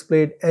never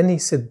displayed any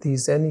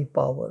siddhis, any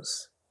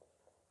powers.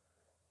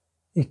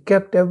 He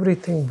kept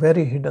everything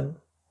very hidden.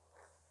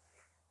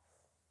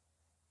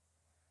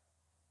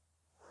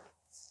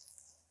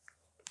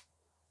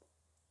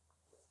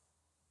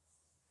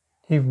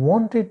 He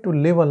wanted to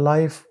live a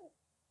life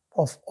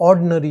of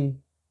ordinary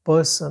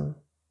person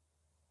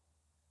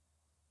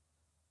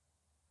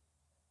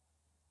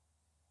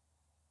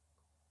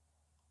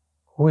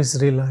who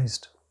is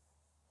realized.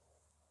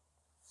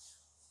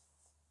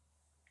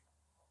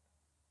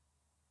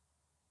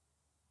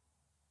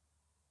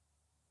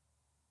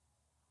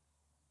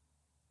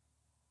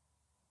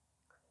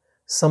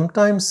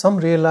 Sometimes some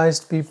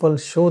realized people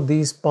show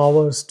these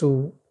powers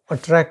to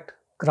attract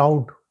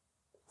crowd.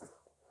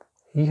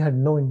 He had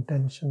no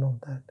intention of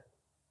that.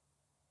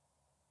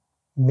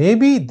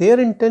 Maybe their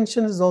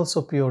intention is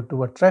also pure,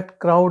 to attract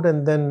crowd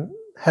and then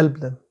help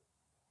them.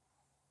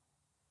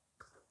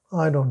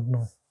 I don't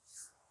know.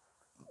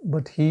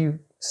 But he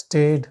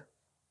stayed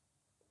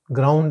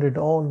grounded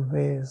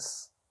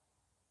always.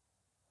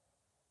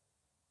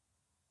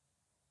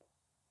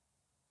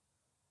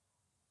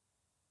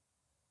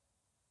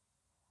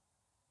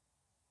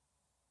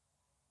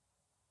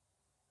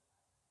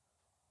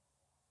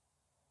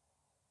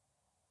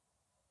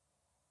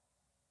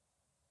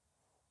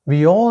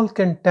 We all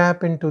can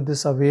tap into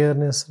this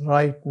awareness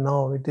right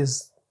now. It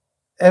is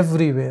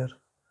everywhere.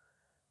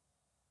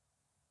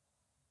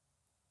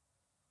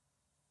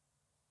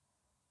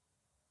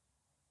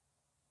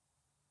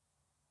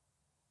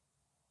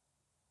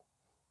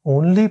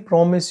 Only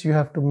promise you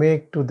have to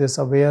make to this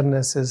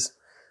awareness is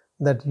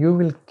that you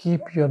will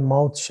keep your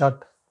mouth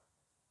shut,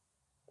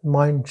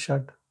 mind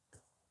shut.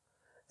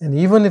 And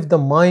even if the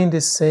mind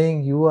is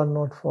saying you are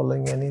not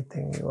following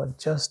anything, you are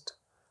just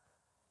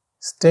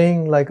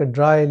staying like a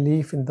dry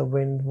leaf in the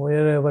wind,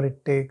 wherever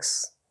it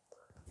takes.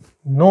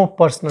 No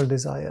personal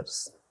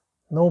desires,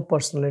 no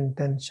personal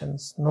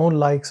intentions, no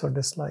likes or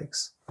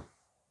dislikes.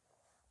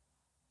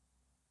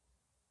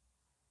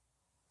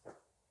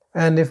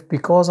 And if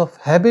because of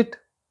habit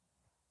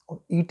of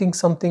eating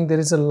something there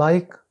is a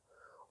like,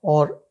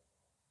 or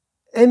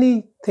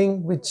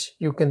anything which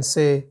you can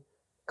say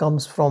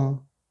comes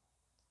from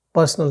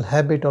personal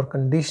habit or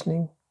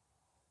conditioning,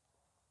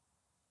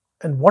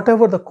 and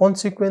whatever the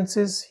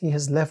consequences, he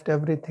has left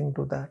everything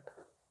to that.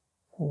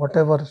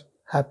 Whatever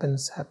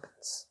happens,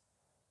 happens.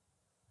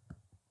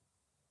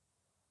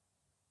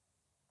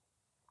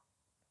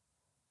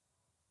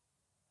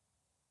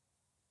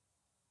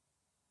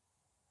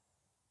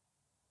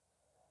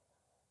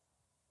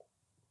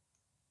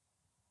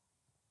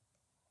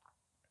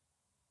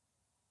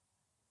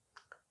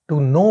 To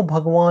know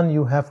Bhagavan,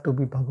 you have to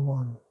be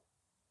Bhagavan.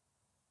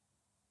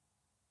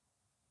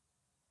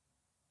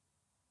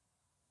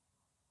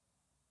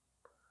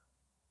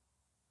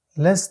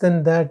 Less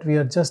than that, we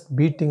are just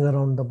beating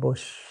around the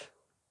bush.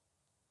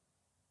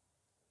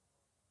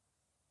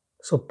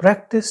 So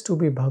practice to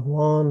be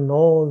Bhagavan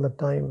all the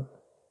time.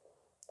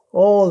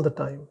 All the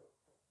time.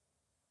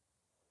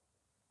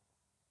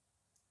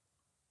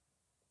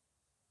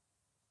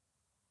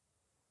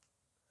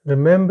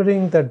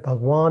 remembering that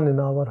Bhagavan in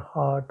our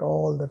heart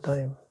all the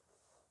time,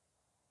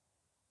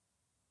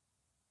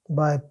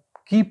 by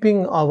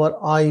keeping our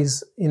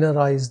eyes, inner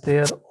eyes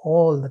there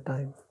all the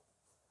time.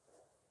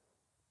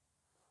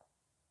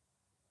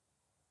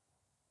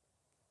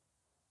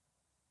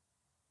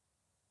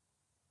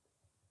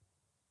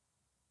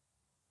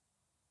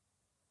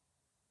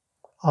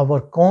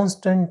 Our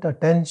constant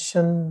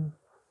attention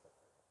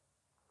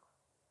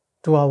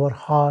to our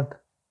heart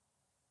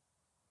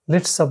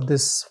lights up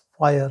this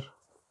fire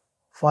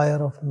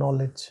of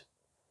knowledge.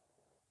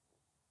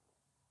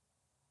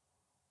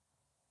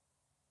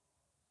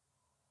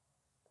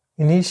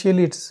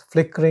 Initially it's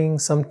flickering,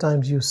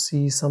 sometimes you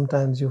see,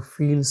 sometimes you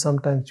feel,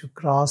 sometimes you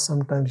grasp,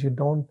 sometimes you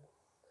don't.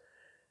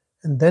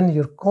 And then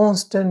your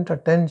constant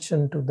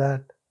attention to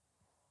that,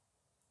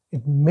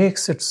 it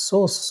makes it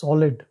so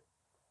solid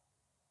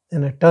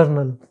and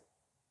eternal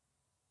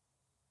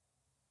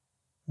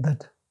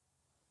that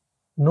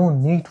no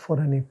need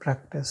for any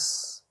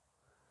practice.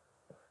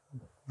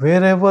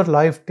 Wherever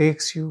life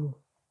takes you,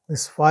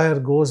 this fire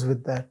goes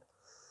with that.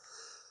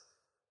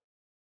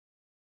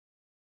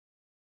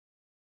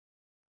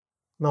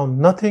 Now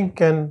nothing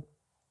can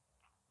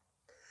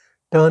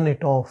turn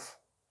it off.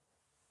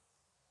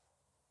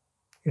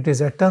 It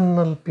is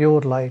eternal pure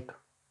light.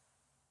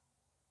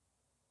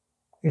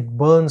 It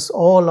burns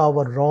all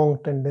our wrong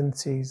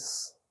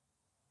tendencies.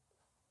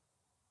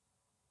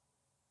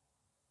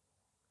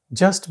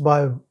 Just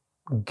by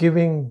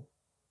giving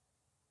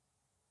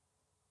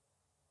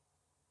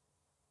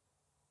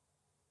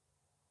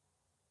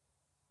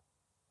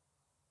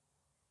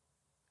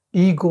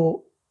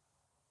ego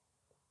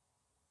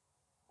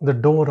the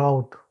door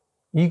out,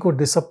 ego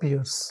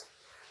disappears.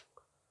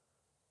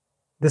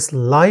 This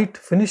light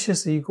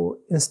finishes ego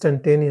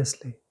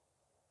instantaneously.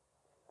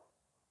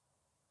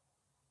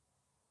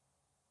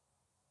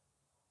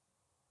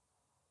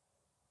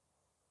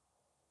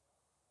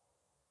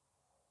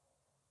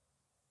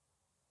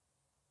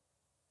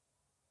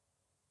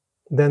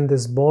 Then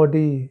this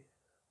body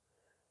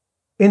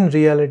in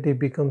reality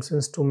becomes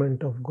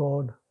instrument of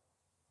God.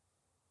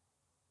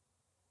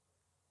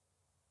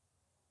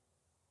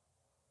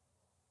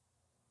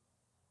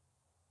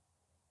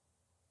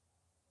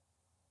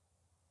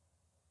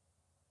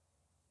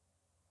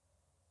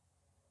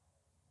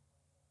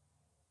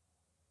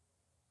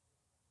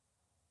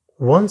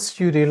 Once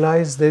you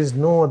realize there is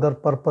no other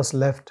purpose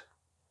left,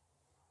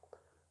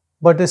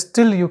 but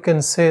still you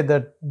can say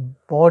that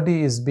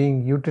body is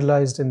being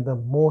utilized in the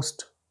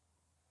most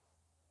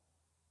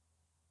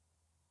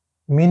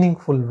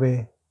meaningful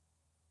way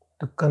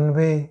to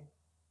convey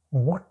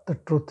what the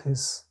truth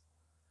is,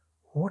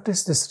 what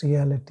is this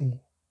reality,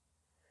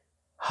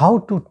 how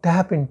to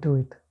tap into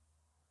it.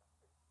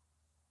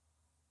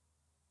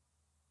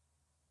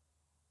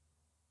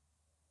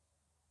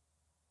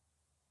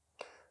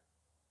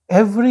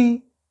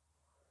 Every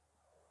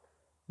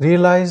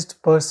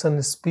realized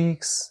person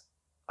speaks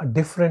a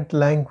different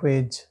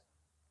language.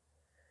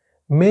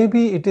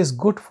 Maybe it is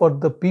good for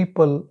the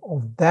people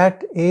of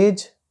that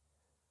age,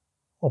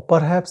 or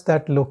perhaps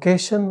that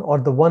location, or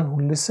the one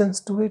who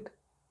listens to it.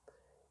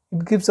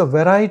 It gives a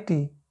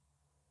variety.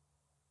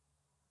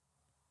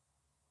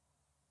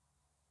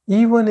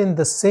 Even in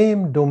the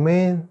same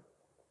domain,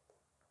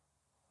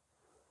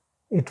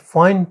 it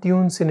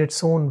fine-tunes in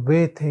its own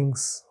way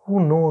things. Who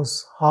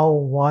knows how,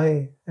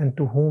 why, and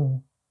to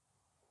whom?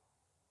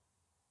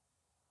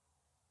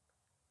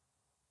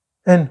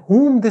 And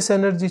whom this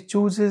energy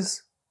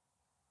chooses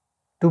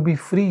to be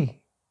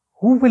free.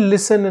 Who will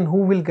listen and who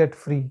will get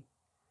free?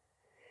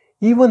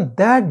 Even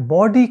that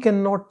body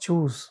cannot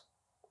choose.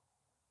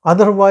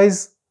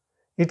 Otherwise,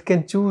 it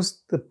can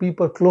choose the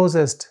people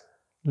closest,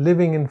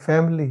 living in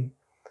family,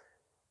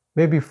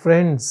 maybe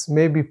friends,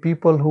 maybe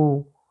people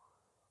who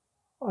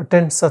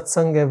attend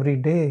satsang every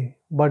day,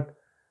 but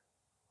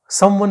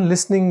someone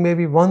listening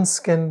maybe once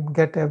can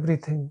get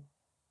everything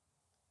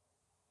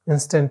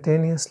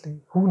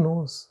instantaneously. Who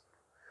knows?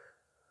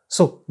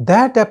 So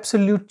that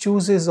absolute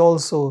chooses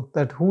also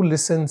that who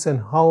listens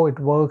and how it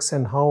works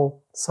and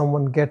how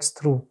someone gets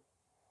through.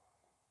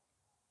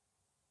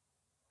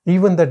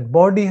 Even that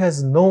body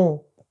has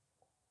no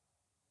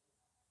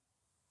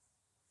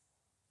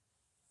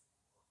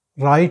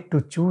right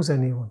to choose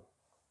anyone.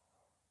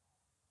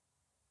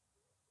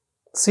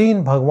 See,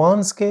 in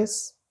Bhagavan's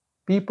case,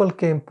 people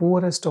came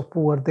poorest of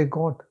poor, they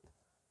got.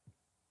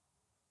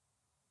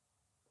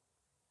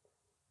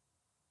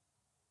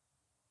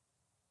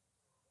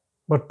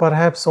 But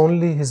perhaps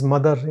only his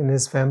mother in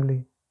his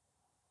family,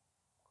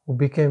 who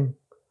became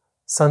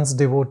son's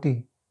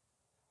devotee.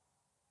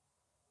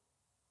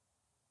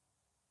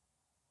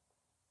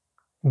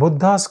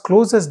 Buddha's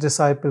closest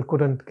disciple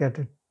couldn't get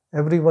it.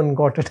 Everyone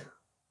got it.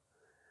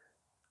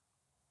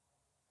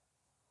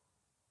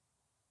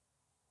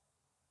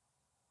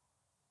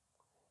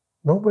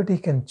 Nobody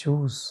can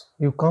choose.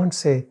 You can't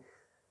say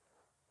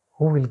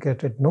who will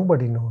get it.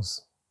 Nobody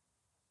knows.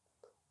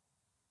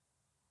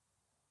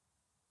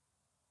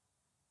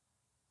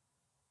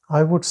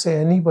 I would say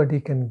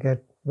anybody can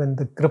get when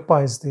the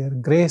kripa is there,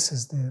 grace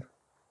is there.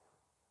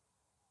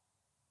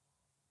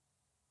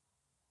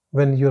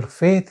 when your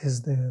faith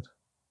is there,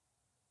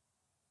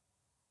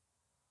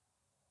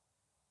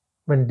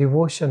 when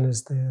devotion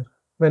is there,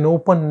 when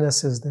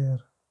openness is there.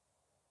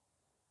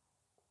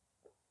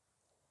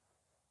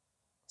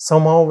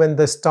 Somehow when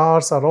the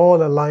stars are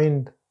all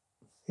aligned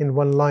in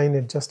one line,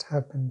 it just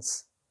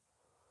happens.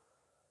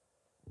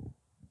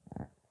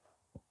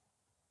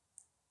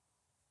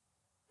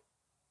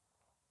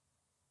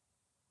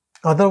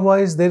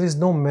 Otherwise, there is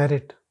no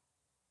merit.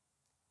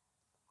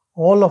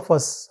 All of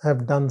us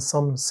have done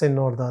some sin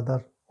or the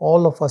other.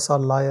 All of us are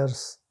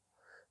liars.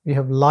 We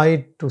have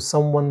lied to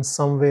someone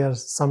somewhere,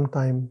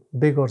 sometime,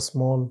 big or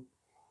small,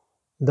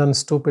 done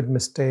stupid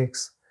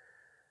mistakes.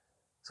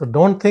 So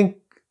don't think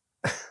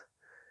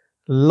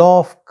law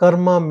of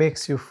karma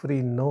makes you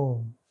free.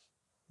 No,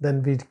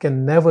 then we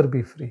can never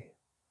be free.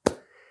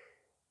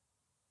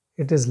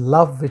 It is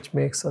love which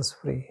makes us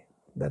free.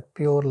 That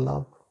pure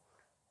love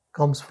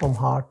comes from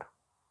heart,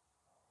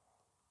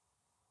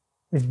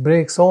 which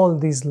breaks all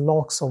these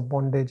locks of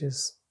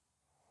bondages.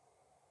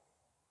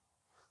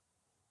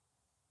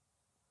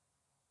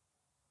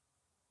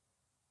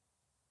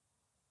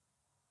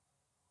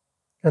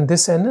 And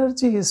this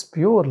energy is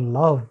pure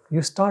love.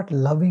 You start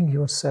loving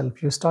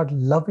yourself. You start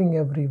loving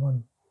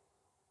everyone.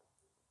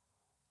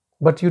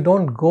 But you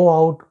don't go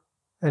out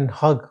and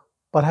hug.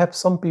 Perhaps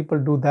some people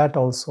do that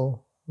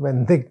also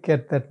when they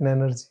get that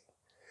energy.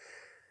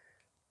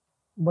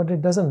 But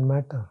it doesn't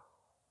matter.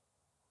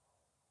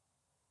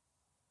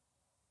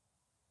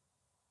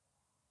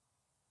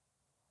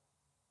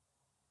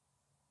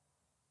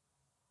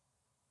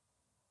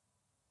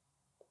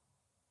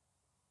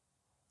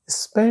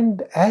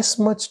 Spend as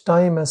much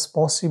time as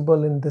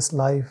possible in this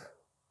life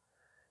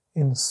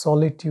in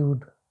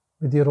solitude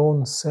with your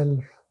own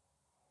self,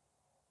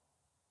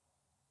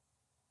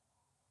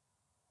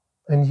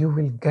 and you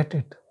will get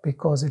it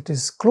because it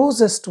is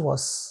closest to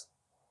us.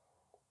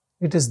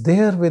 It is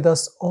there with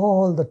us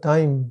all the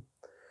time.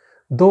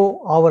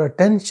 Though our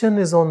attention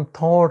is on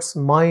thoughts,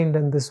 mind,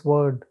 and this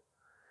word,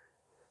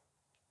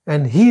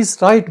 and He is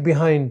right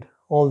behind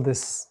all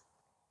this.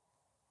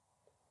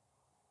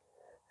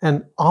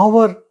 And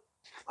our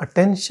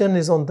attention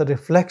is on the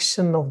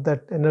reflection of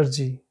that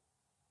energy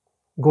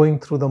going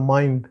through the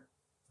mind.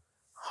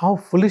 How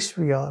foolish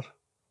we are.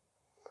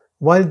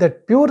 While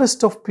that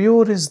purest of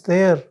pure is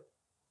there,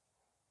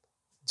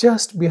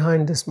 just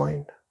behind this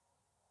mind,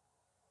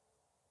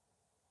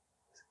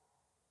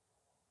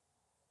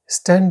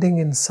 standing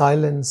in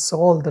silence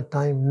all the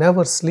time,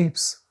 never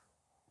sleeps.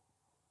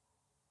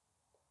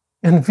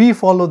 And we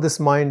follow this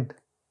mind,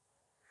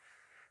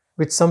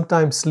 which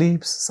sometimes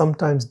sleeps,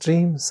 sometimes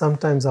dreams,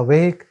 sometimes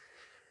awake.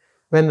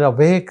 When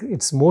awake,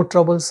 it's more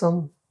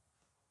troublesome,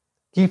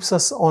 keeps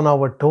us on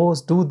our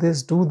toes, do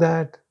this, do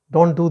that,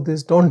 don't do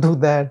this, don't do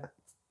that.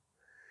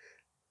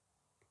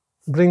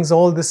 Brings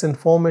all this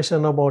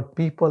information about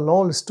people,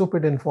 all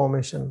stupid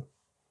information.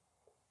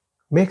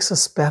 Makes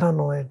us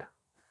paranoid,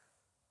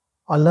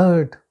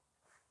 alert,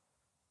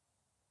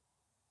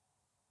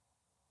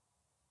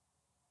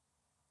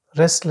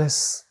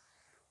 restless.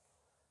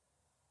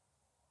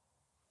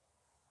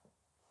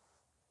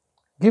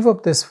 Give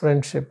up this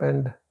friendship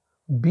and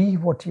be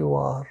what you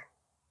are.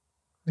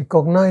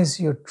 Recognize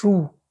your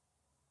true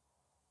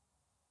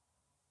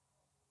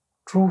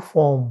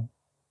form.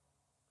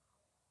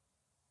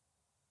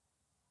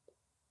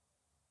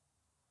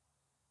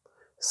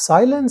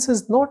 Silence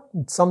is not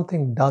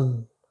something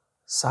dull.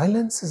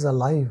 Silence is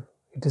alive.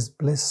 It is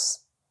bliss.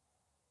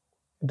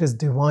 It is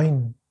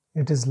divine.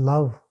 It is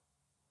love.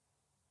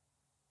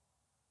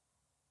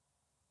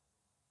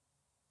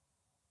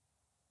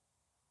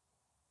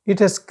 It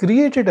has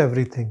created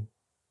everything,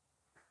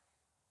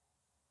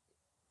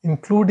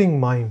 including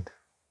mind.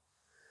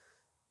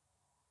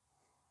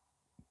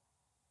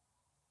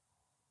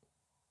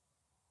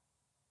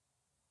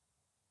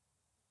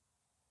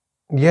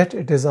 Yet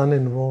it is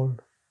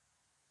uninvolved.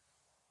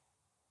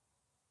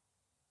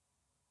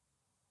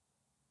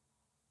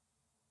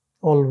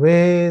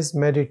 Always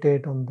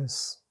meditate on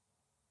this.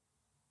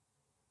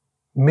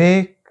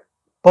 Make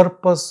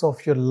purpose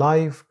of your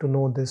life to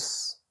know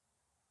this.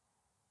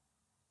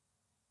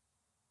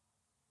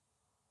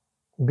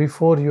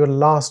 Before your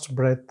last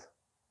breath.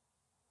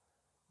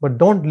 But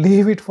don't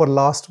leave it for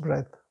last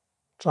breath.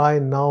 Try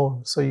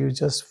now so you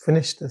just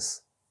finish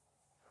this.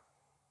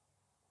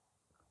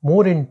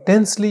 More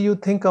intensely you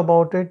think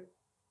about it,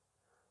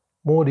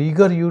 more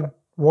eager you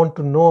want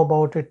to know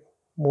about it,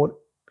 more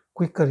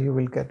quicker you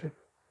will get it.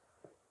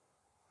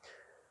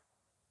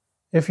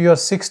 If you are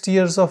 60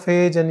 years of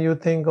age and you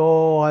think,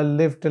 oh, I'll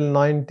live till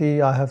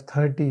 90, I have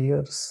 30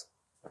 years,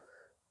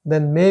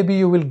 then maybe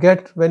you will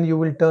get when you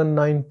will turn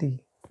 90.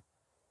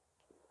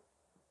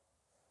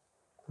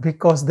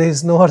 Because there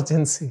is no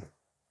urgency.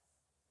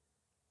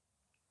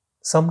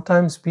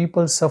 Sometimes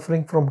people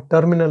suffering from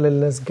terminal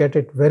illness get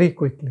it very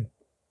quickly.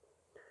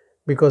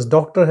 Because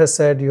doctor has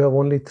said you have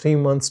only 3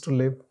 months to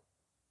live.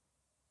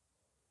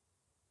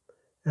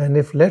 And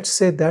if let's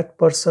say that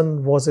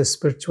person was a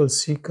spiritual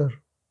seeker,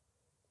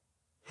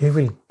 he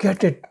will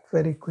get it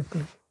very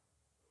quickly.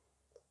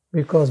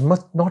 because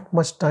not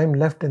much time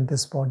left in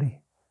this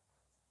body.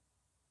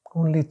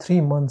 Only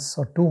 3 months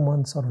or 2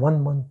 months or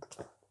 1 month.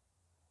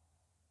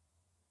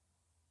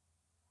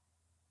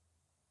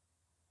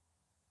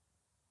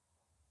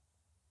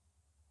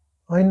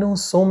 I know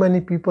so many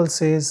people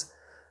says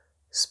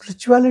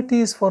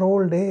spirituality is for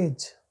old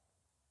age.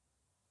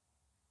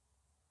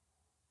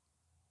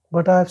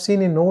 But I have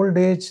seen in old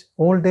age,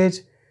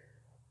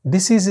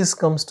 diseases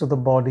comes to the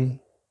body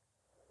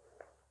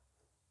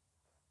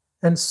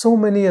and so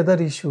many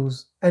other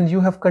issues, and you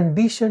have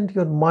conditioned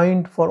your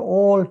mind for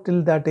all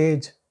till that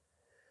age.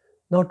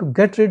 Now to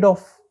get rid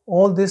of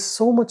all this,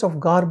 so much of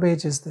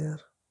garbage is there.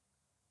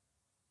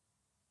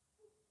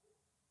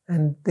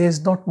 And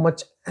there's not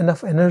much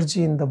enough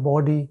energy in the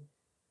body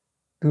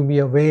to be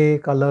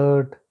awake,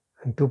 alert,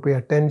 and to pay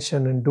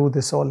attention and do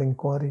this all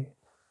inquiry.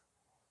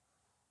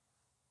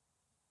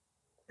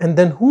 And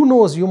then who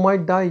knows, you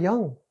might die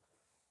young.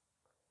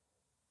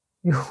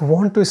 You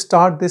want to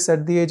start this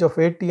at the age of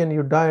 80 and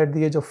you die at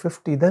the age of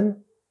 50,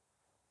 then?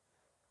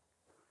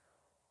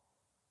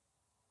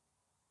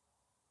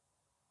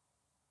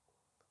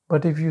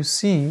 But if you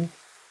see,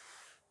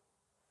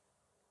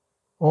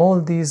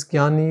 all these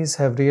jnanis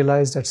have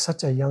realized at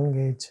such a young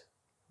age.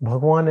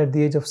 Bhagavan at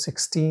the age of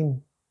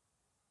 16.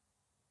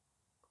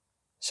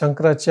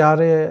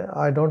 Shankaracharya,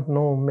 I don't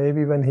know,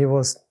 maybe when he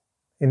was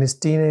in his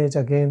teenage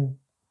again.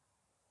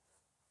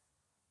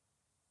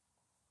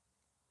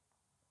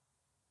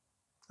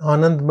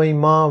 Anandmayi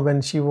Ma,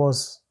 when she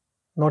was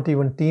not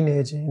even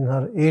teenage, in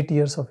her 8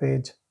 years of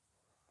age.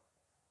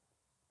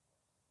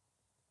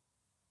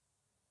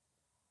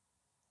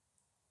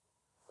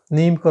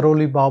 Neem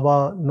Karoli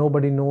Baba,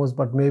 nobody knows,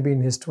 but maybe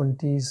in his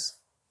 20s.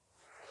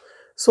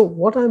 So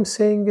what I'm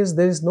saying is,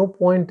 there is no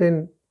point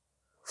in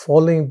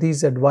following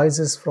these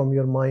advices from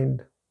your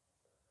mind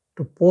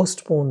to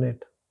postpone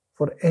it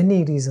for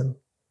any reason.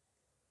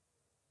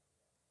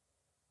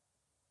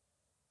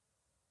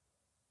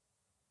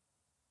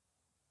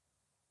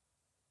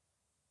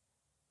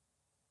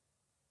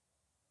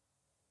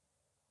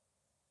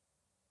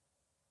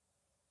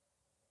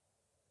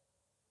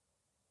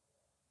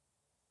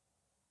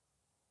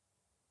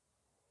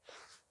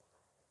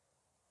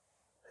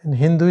 In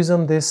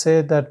Hinduism, they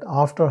say that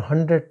after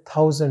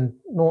 100,000,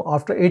 no,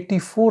 after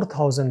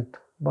 84,000,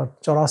 but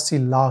 84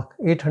 lakh,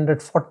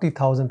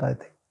 840,000, I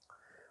think.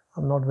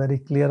 I'm not very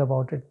clear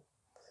about it.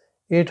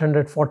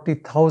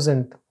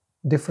 840,000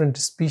 different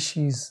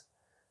species.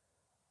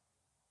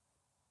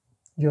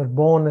 You're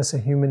born as a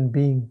human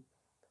being,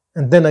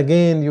 and then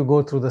again you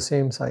go through the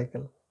same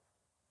cycle.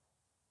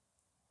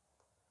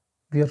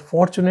 We are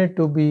fortunate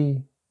to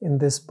be in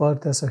this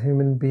birth as a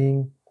human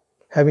being,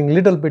 having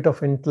little bit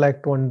of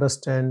intellect to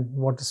understand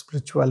what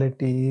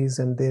spirituality is,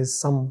 and there's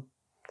some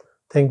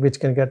thing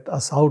which can get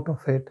us out of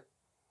it.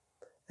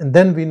 And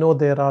then we know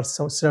there are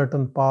some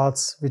certain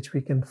paths which we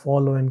can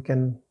follow and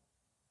can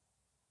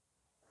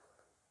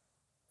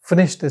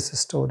finish this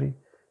story.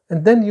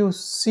 And then you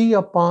see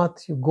a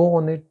path, you go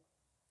on it,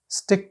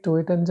 stick to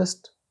it, and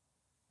just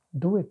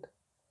do it.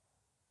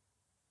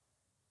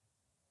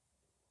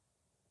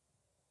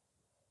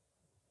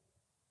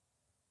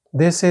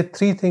 They say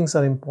 3 things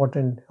are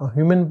important: a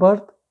human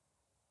birth,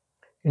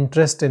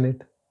 interest in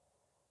it,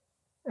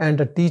 and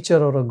a teacher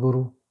or a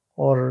guru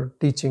or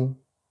teaching.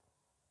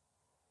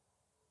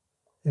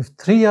 If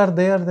 3 are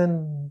there,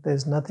 then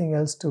there's nothing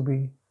else to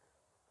be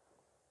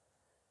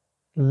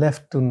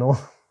left to know.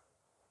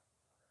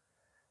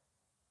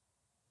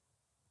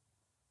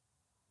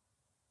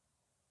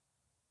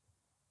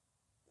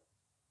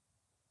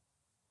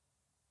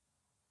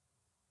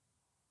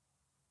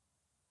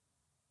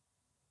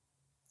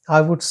 I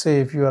would say,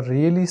 if you are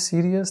really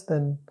serious,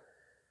 then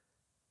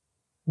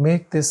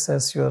make this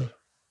as your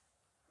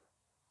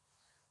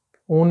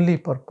only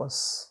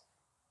purpose.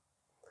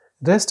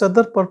 Rest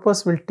other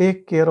purpose will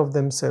take care of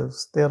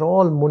themselves. They are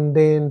all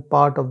mundane,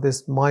 part of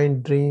this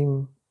mind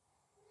dream.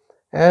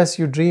 As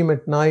you dream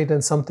at night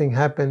and something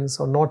happens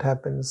or not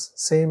happens,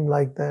 same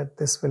like that,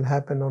 this will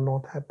happen or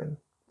not happen.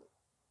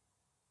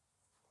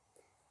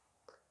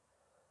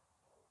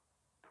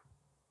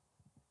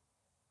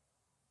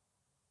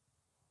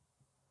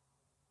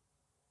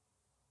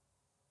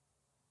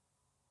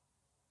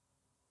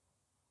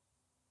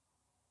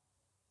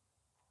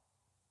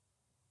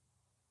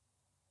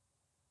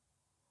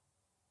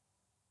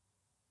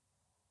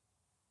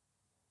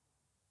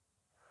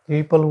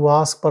 People who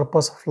ask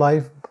purpose of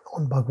life,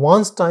 on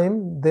Bhagwan's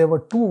time, there were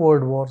 2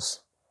 world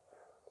wars.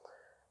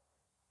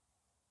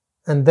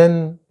 And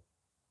then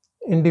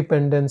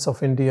independence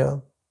of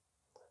India.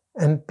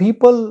 And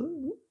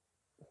people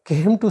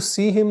came to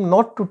see him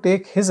not to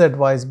take his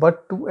advice,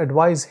 but to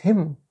advise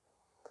him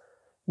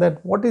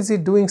that what is he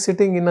doing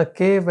sitting in a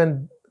cave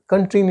when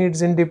country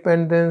needs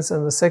independence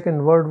and the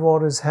Second World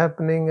War is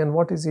happening, and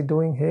what is he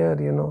doing here?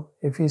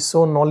 If he's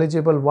so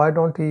knowledgeable, why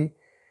don't he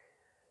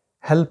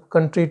help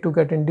country to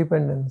get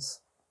independence?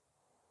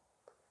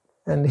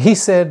 And he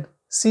said,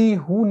 see,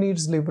 who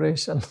needs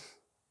liberation?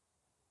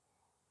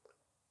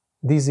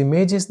 These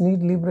images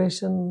need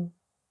liberation.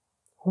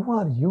 Who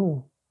are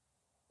you?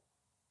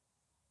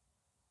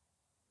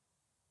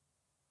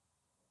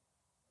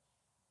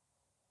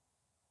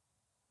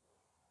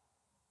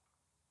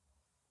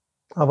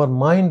 Our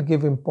mind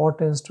gives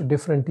importance to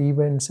different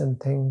events and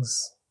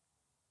things.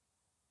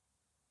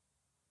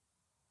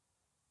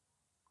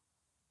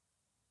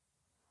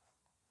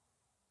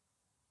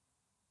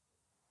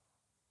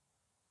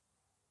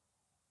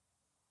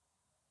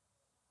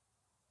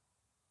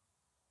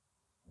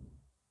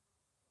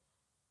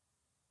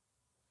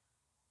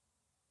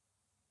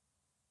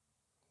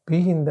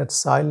 Be in that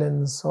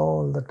silence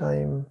all the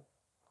time.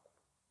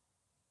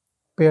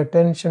 Pay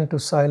attention to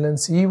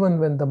silence even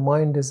when the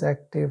mind is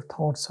active,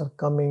 thoughts are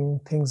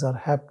coming, things are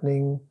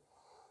happening,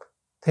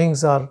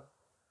 things are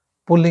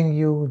pulling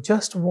you.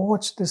 Just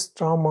watch this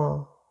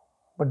drama,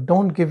 but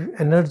don't give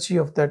energy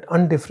of that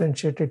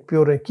undifferentiated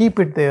pure. Keep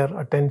it there,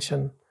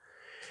 attention.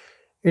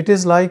 It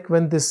is like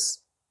when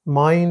this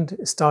mind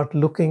start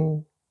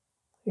looking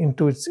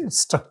into its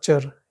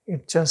structure,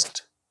 it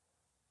just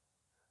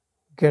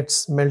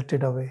gets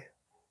melted away.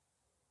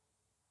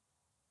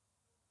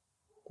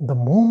 The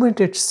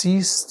moment it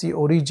sees the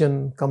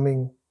origin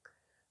coming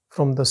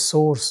from the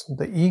source,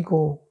 the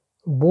ego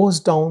bows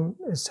down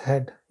its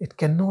head. It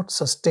cannot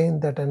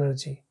sustain that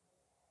energy.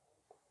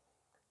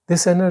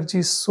 This energy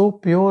is so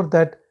pure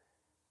that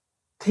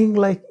thing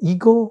like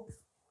ego,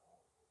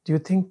 do you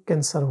think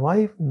can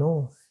survive?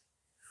 No.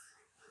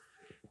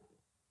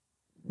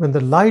 When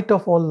the light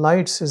of all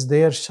lights is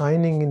there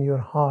shining in your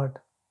heart,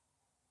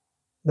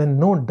 then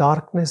no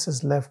darkness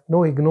is left,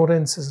 no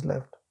ignorance is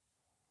left.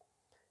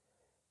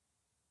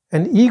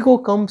 And ego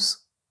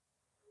comes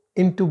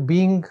into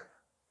being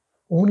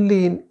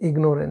only in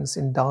ignorance,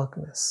 in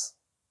darkness.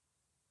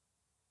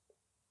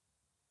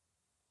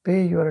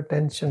 Pay your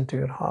attention to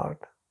your heart.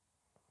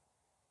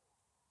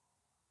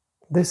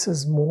 This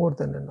is more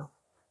than enough.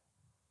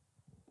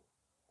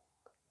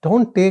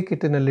 Don't take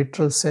it in a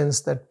literal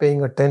sense that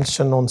paying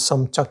attention on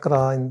some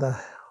chakra in the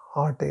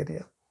heart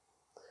area.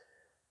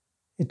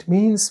 It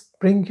means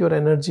bring your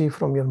energy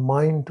from your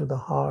mind to the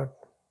heart,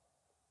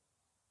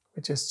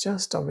 which is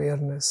just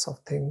awareness of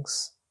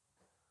things.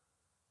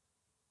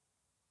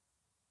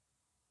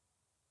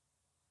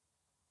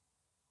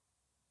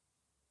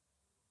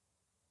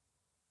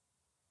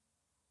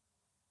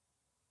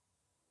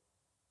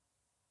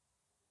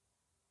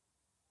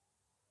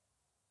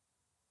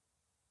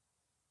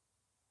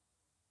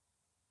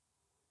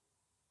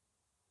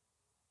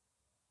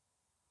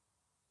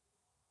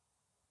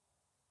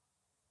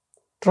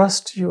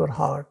 Trust your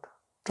heart,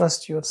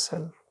 trust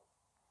yourself.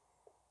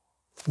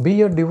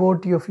 Be a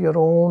devotee of your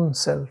own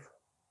self.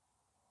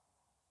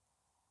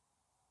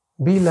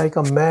 Be like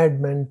a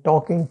madman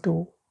talking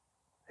to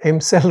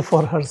himself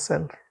or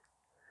herself,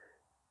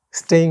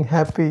 staying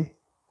happy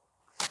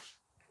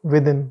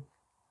within.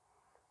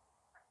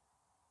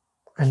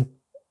 And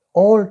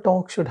all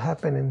talk should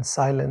happen in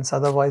silence,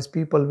 otherwise,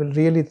 people will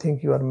really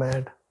think you are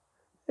mad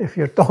if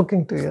you're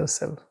talking to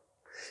yourself.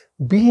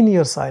 Be in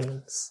your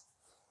silence.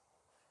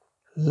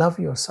 Love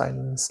your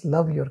silence,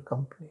 love your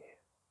company.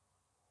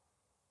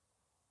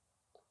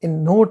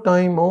 In no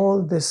time,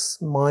 all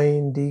this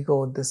mind,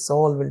 ego, this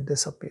all will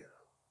disappear.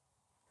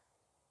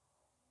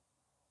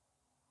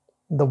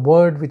 The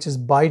word which is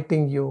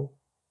biting you,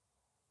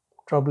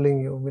 troubling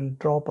you, will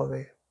drop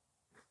away.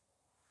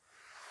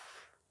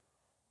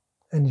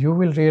 And you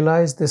will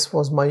realize this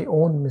was my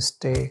own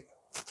mistake.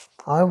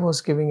 I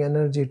was giving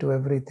energy to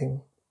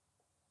everything.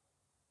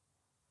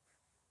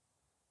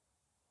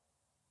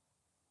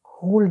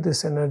 Hold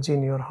this energy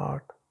in your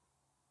heart.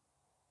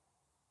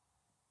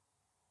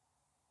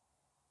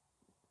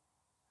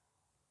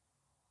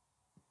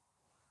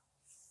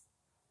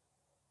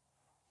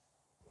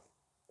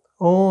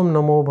 Om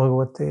Namo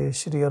Bhagavate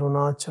Shri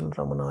Arunachal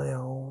Ramanaya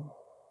Om.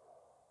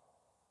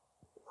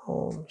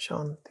 Om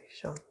Shanti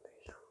Shanti.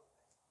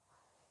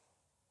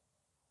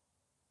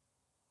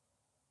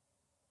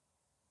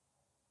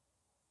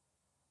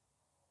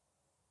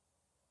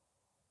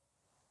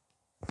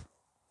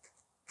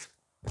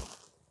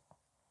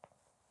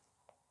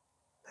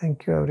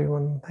 Thank you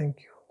everyone. Thank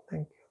you.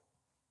 Thank you.